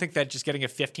that I don't think that just getting a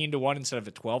 15 to 1 instead of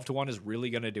a 12 to 1 is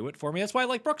really going to do it for me. That's why I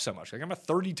like Brooks so much. I'm a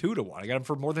 32 to 1. I got him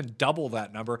for more than double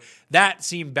that number. That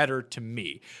seemed better to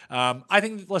me. I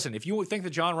think, listen, if you think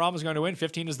that John Rahm is going to win,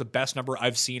 15 is the best number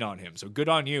I've seen on him. So good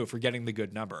on you for getting the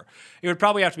good number. It would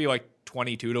probably have to be like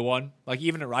 22-1. Like,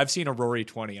 even I've seen a Rory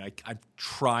 20, and I'm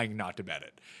trying not to bet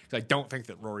it because I don't think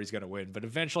that Rory's going to win. But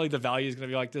eventually the value is going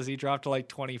to be like, does he drop to like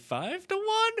 25-1?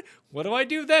 What do I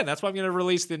do then? That's why I'm going to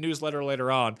release the newsletter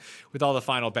later on with all the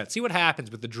final bets. See what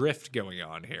happens with the drift going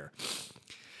on here.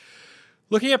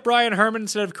 Looking at Brian Herman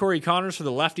instead of Corey Connors for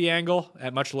the lefty angle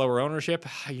at much lower ownership,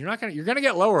 you're going to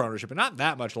get lower ownership, but not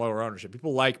that much lower ownership.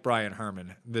 People like Brian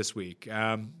Herman this week.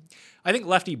 I think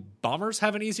lefty bombers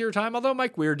have an easier time, although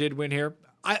Mike Weir did win here.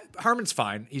 Herman's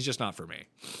fine. He's just not for me.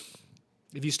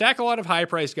 If you stack a lot of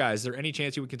high-priced guys, is there any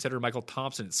chance you would consider Michael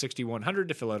Thompson at 6,100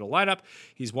 to fill out a lineup?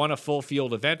 He's won a full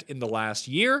field event in the last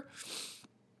year.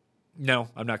 No,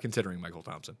 I'm not considering Michael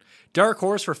Thompson. Dark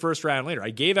horse for first-round leader. I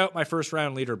gave out my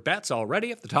first-round leader bets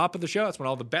already at the top of the show. That's when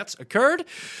all the bets occurred.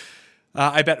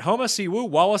 I bet Homa, Siwoo,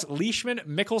 Wallace, Leishman,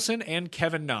 Mickelson, and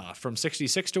Kevin Na from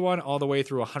 66-1 all the way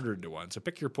through 100-1. So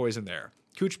pick your poison there.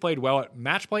 Cooch played well at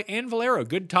match play, and Valero,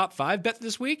 good top 5 bet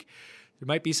this week. There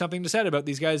might be something to said about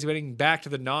these guys getting back to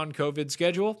the non-COVID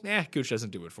schedule. Cooch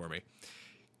doesn't do it for me.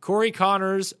 Corey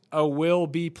Connors will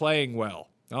be playing well.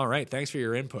 All right, thanks for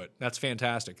your input. That's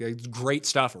fantastic. Great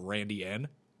stuff, Randy N.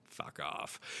 Fuck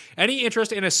off. Any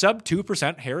interest in a sub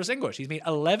 2% Harris English? He's made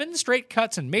 11 straight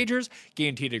cuts in majors,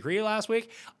 gained T degree last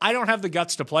week. I don't have the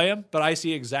guts to play him, but I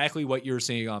see exactly what you're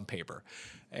seeing on paper.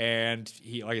 And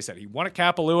he, like I said, he won at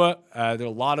Kapalua. There are a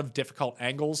lot of difficult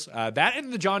angles. That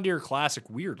and the John Deere Classic,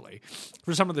 weirdly,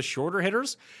 for some of the shorter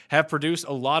hitters, have produced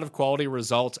a lot of quality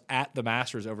results at the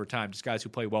Masters over time. Just guys who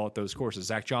play well at those courses.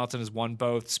 Zach Johnson has won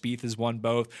both. Spieth has won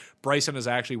both. Bryson has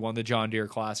actually won the John Deere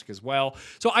Classic as well.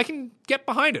 So I can get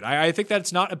behind it. I think that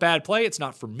it's not a bad play. It's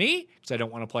not for me because I don't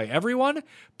want to play everyone.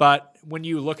 But when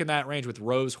you look in that range with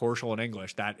Rose, Horschel, and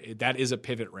English, that is a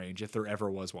pivot range if there ever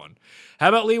was one. How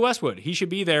about Lee Westwood? He should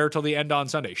be there till the end on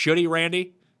Sunday. Should he,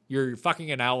 Randy? Your fucking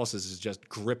analysis is just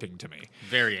gripping to me.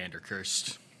 Very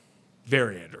Andercursed.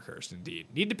 Very Andercursed, indeed.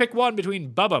 Need to pick one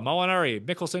between Bubba, Molinari,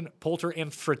 Mickelson, Poulter,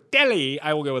 and Fratelli.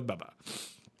 I will go with Bubba.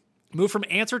 Move from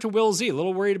Answer to Will Z. A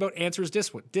little worried about Answer's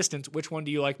distance. Which one do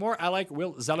you like more? I like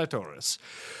Will Zalatoris.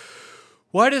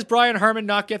 Why does Brian Herman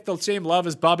not get the same love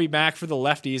as Bobby Mack for the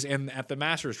lefties and at the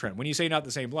Masters trend? When you say not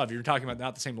the same love, you're talking about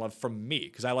not the same love from me,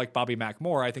 because I like Bobby Mack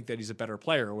more. I think that he's a better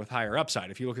player with higher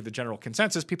upside. If you look at the general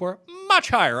consensus, people are much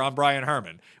higher on Brian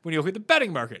Herman. When you look at the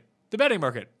betting market,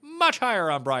 much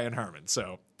higher on Brian Herman.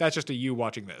 So that's just a you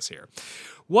watching this here.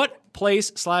 What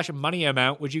place/money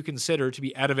amount would you consider to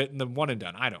be out of it in the one and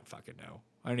done? I don't fucking know.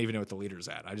 I don't even know what the leader's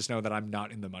at. I just know that I'm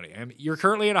not in the money. You're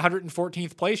currently in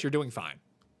 114th place. You're doing fine.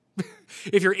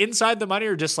 If you're inside the money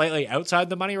or just slightly outside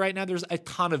the money right now, there's a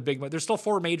ton of big money. There's still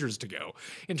 4 majors to go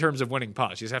in terms of winning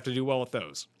pots. You just have to do well with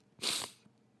those.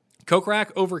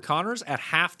 Kokrak over Connors at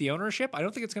half the ownership. I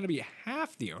don't think it's going to be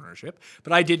half the ownership,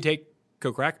 but I did take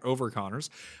Kokrak over Connors.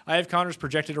 I have Connors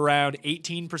projected around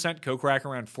 18%, Kokrak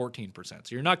around 14%. So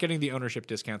you're not getting the ownership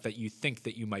discount that you think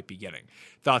that you might be getting.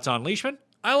 Thoughts on Leishman?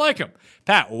 I like him.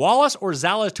 Pat, Wallace or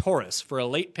Zalatoris for a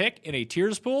late pick in a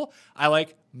tiers pool? I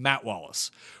like Matt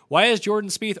Wallace. Why is Jordan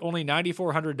Spieth only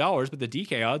 $9,400, but the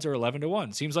DK odds are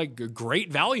 11-1? Seems like a great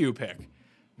value pick.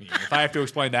 I mean, if I have to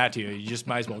explain that to you, you just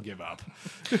might as well give up.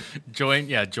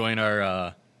 Join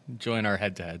our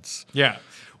head-to-heads. Yeah.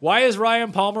 Why is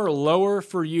Ryan Palmer lower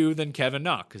for you than Kevin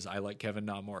Na? Because I like Kevin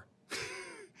Na more.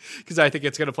 Because I think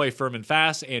it's going to play firm and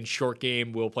fast, and short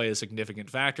game will play a significant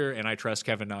factor, and I trust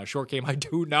Kevin Na's short game. I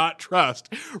do not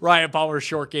trust Ryan Palmer's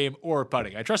short game or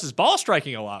putting. I trust his ball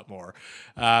striking a lot more,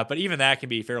 but even that can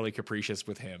be fairly capricious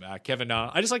with him. Kevin Na,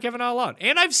 I just like Kevin Na a lot,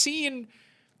 and I've seen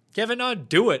Kevin Na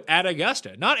do it at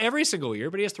Augusta. Not every single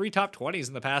year, but he has 3 top 20s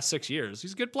in the past 6 years.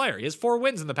 He's a good player. He has 4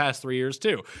 wins in the past 3 years,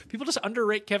 too. People just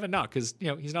underrate Kevin Na because,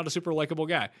 he's not a super likable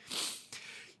guy.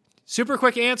 Super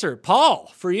quick answer.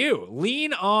 Paul, for you,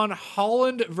 lean on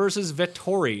Holland versus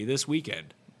Vettori this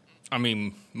weekend. I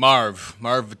mean, Marv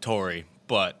Vettori,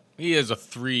 but he is a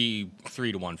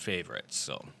 3-1 favorite,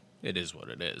 so it is what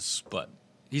it is. But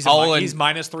he's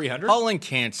minus 300? Holland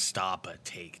can't stop a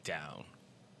takedown.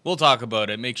 We'll talk about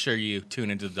it. Make sure you tune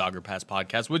into the Dogger Pass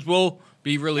podcast, which will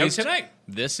be released tonight,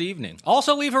 this evening.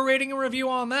 Also, leave a rating and review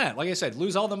on that. Like I said,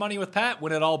 lose all the money with Pat,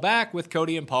 win it all back with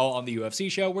Cody and Paul on the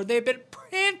UFC show, where they've been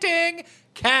printing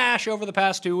cash over the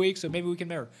past 2 weeks. So maybe we can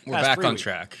We're back on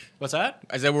track. What's that?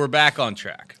 I said we're back on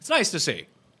track. It's nice to see.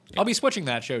 Yeah. I'll be switching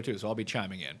that show too, so I'll be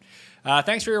chiming in.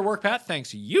 Thanks for your work, Pat.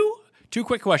 Thanks you. 2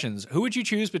 quick questions. Who would you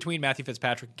choose between Matthew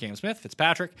Fitzpatrick and Cam Smith?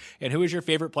 Fitzpatrick. And who is your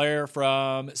favorite player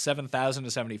from 7,000 to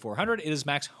 7,400? It is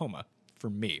Max Homa. for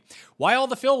me. Why all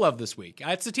the Phil love this week?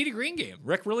 It's the Tee to Green game.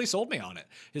 Rick really sold me on it.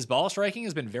 His ball striking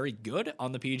has been very good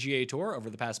on the PGA Tour over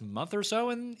the past month or so,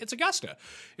 and it's Augusta.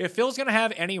 If Phil's going to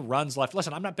have any runs left,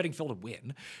 listen, I'm not betting Phil to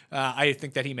win. I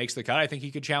think that he makes the cut. I think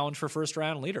he could challenge for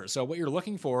first-round leader. So what you're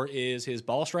looking for is his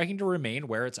ball striking to remain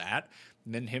where it's at,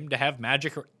 and then him to have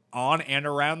magic on and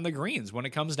around the greens when it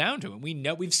comes down to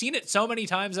it. We've seen it so many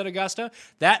times at Augusta.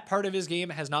 That part of his game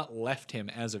has not left him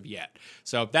as of yet.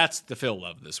 So that's the Phil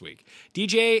love this week.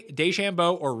 DJ,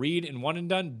 DeChambeau, or Reed in one and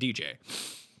done? DJ.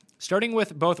 Starting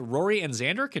with both Rory and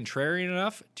Xander, contrarian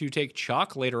enough to take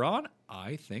chalk later on?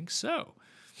 I think so.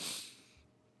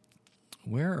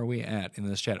 Where are we at in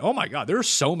this chat? Oh my God, there are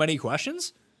so many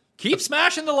questions. Keep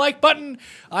smashing the like button.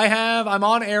 I'm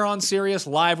on air on Sirius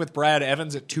live with Brad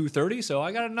Evans at 2:30, so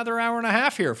I got another hour and a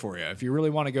half here for you if you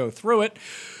really want to go through it.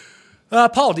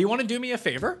 Paul, do you want to do me a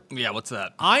favor? Yeah, what's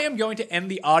that? I am going to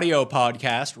end the audio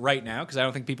podcast right now because I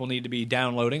don't think people need to be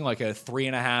downloading like a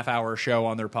 3.5-hour show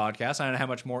on their podcast. I don't know how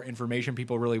much more information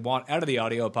people really want out of the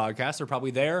audio podcast. They're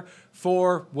probably there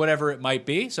for whatever it might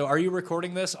be. So are you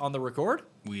recording this on the record?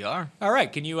 We are. All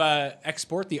right. Can you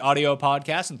export the audio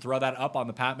podcast and throw that up on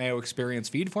the Pat Mayo Experience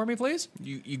feed for me, please?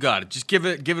 You got it. Just give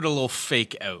it a little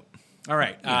fake out. All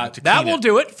right. That will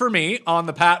do it for me on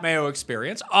the Pat Mayo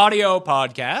Experience audio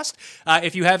podcast.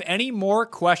 If you have any more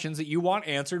questions that you want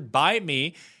answered by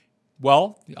me,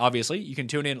 well, obviously, you can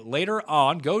tune in later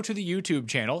on. Go to the YouTube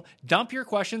channel. Dump your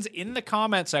questions in the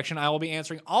comment section. I will be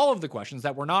answering all of the questions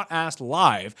that were not asked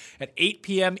live at 8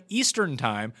 p.m. Eastern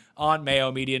Time on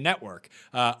Mayo Media Network.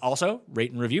 Also,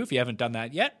 rate and review if you haven't done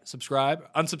that yet.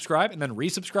 Subscribe, unsubscribe, and then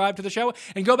resubscribe to the show.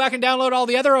 And go back and download all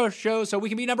the other shows so we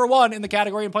can be number one in the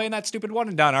category and playing that stupid one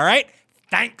and done, all right?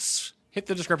 Thanks. Hit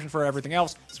the description for everything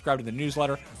else. Subscribe to the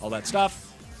newsletter, all that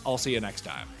stuff. I'll see you next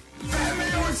time. Pat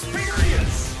Mayo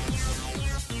Experience!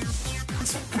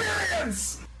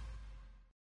 Experience!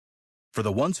 For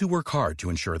the ones who work hard to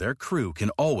ensure their crew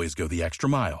can always go the extra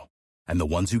mile, and the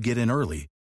ones who get in early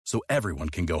so everyone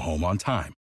can go home on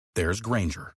time, there's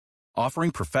Grainger,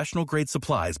 offering professional-grade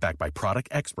supplies backed by product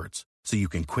experts so you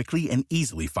can quickly and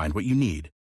easily find what you need.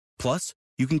 Plus,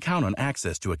 you can count on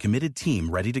access to a committed team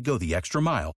ready to go the extra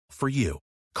mile for you.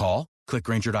 Call, click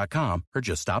Grainger.com, or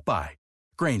just stop by.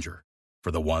 Grainger,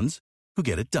 for the ones who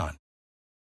get it done.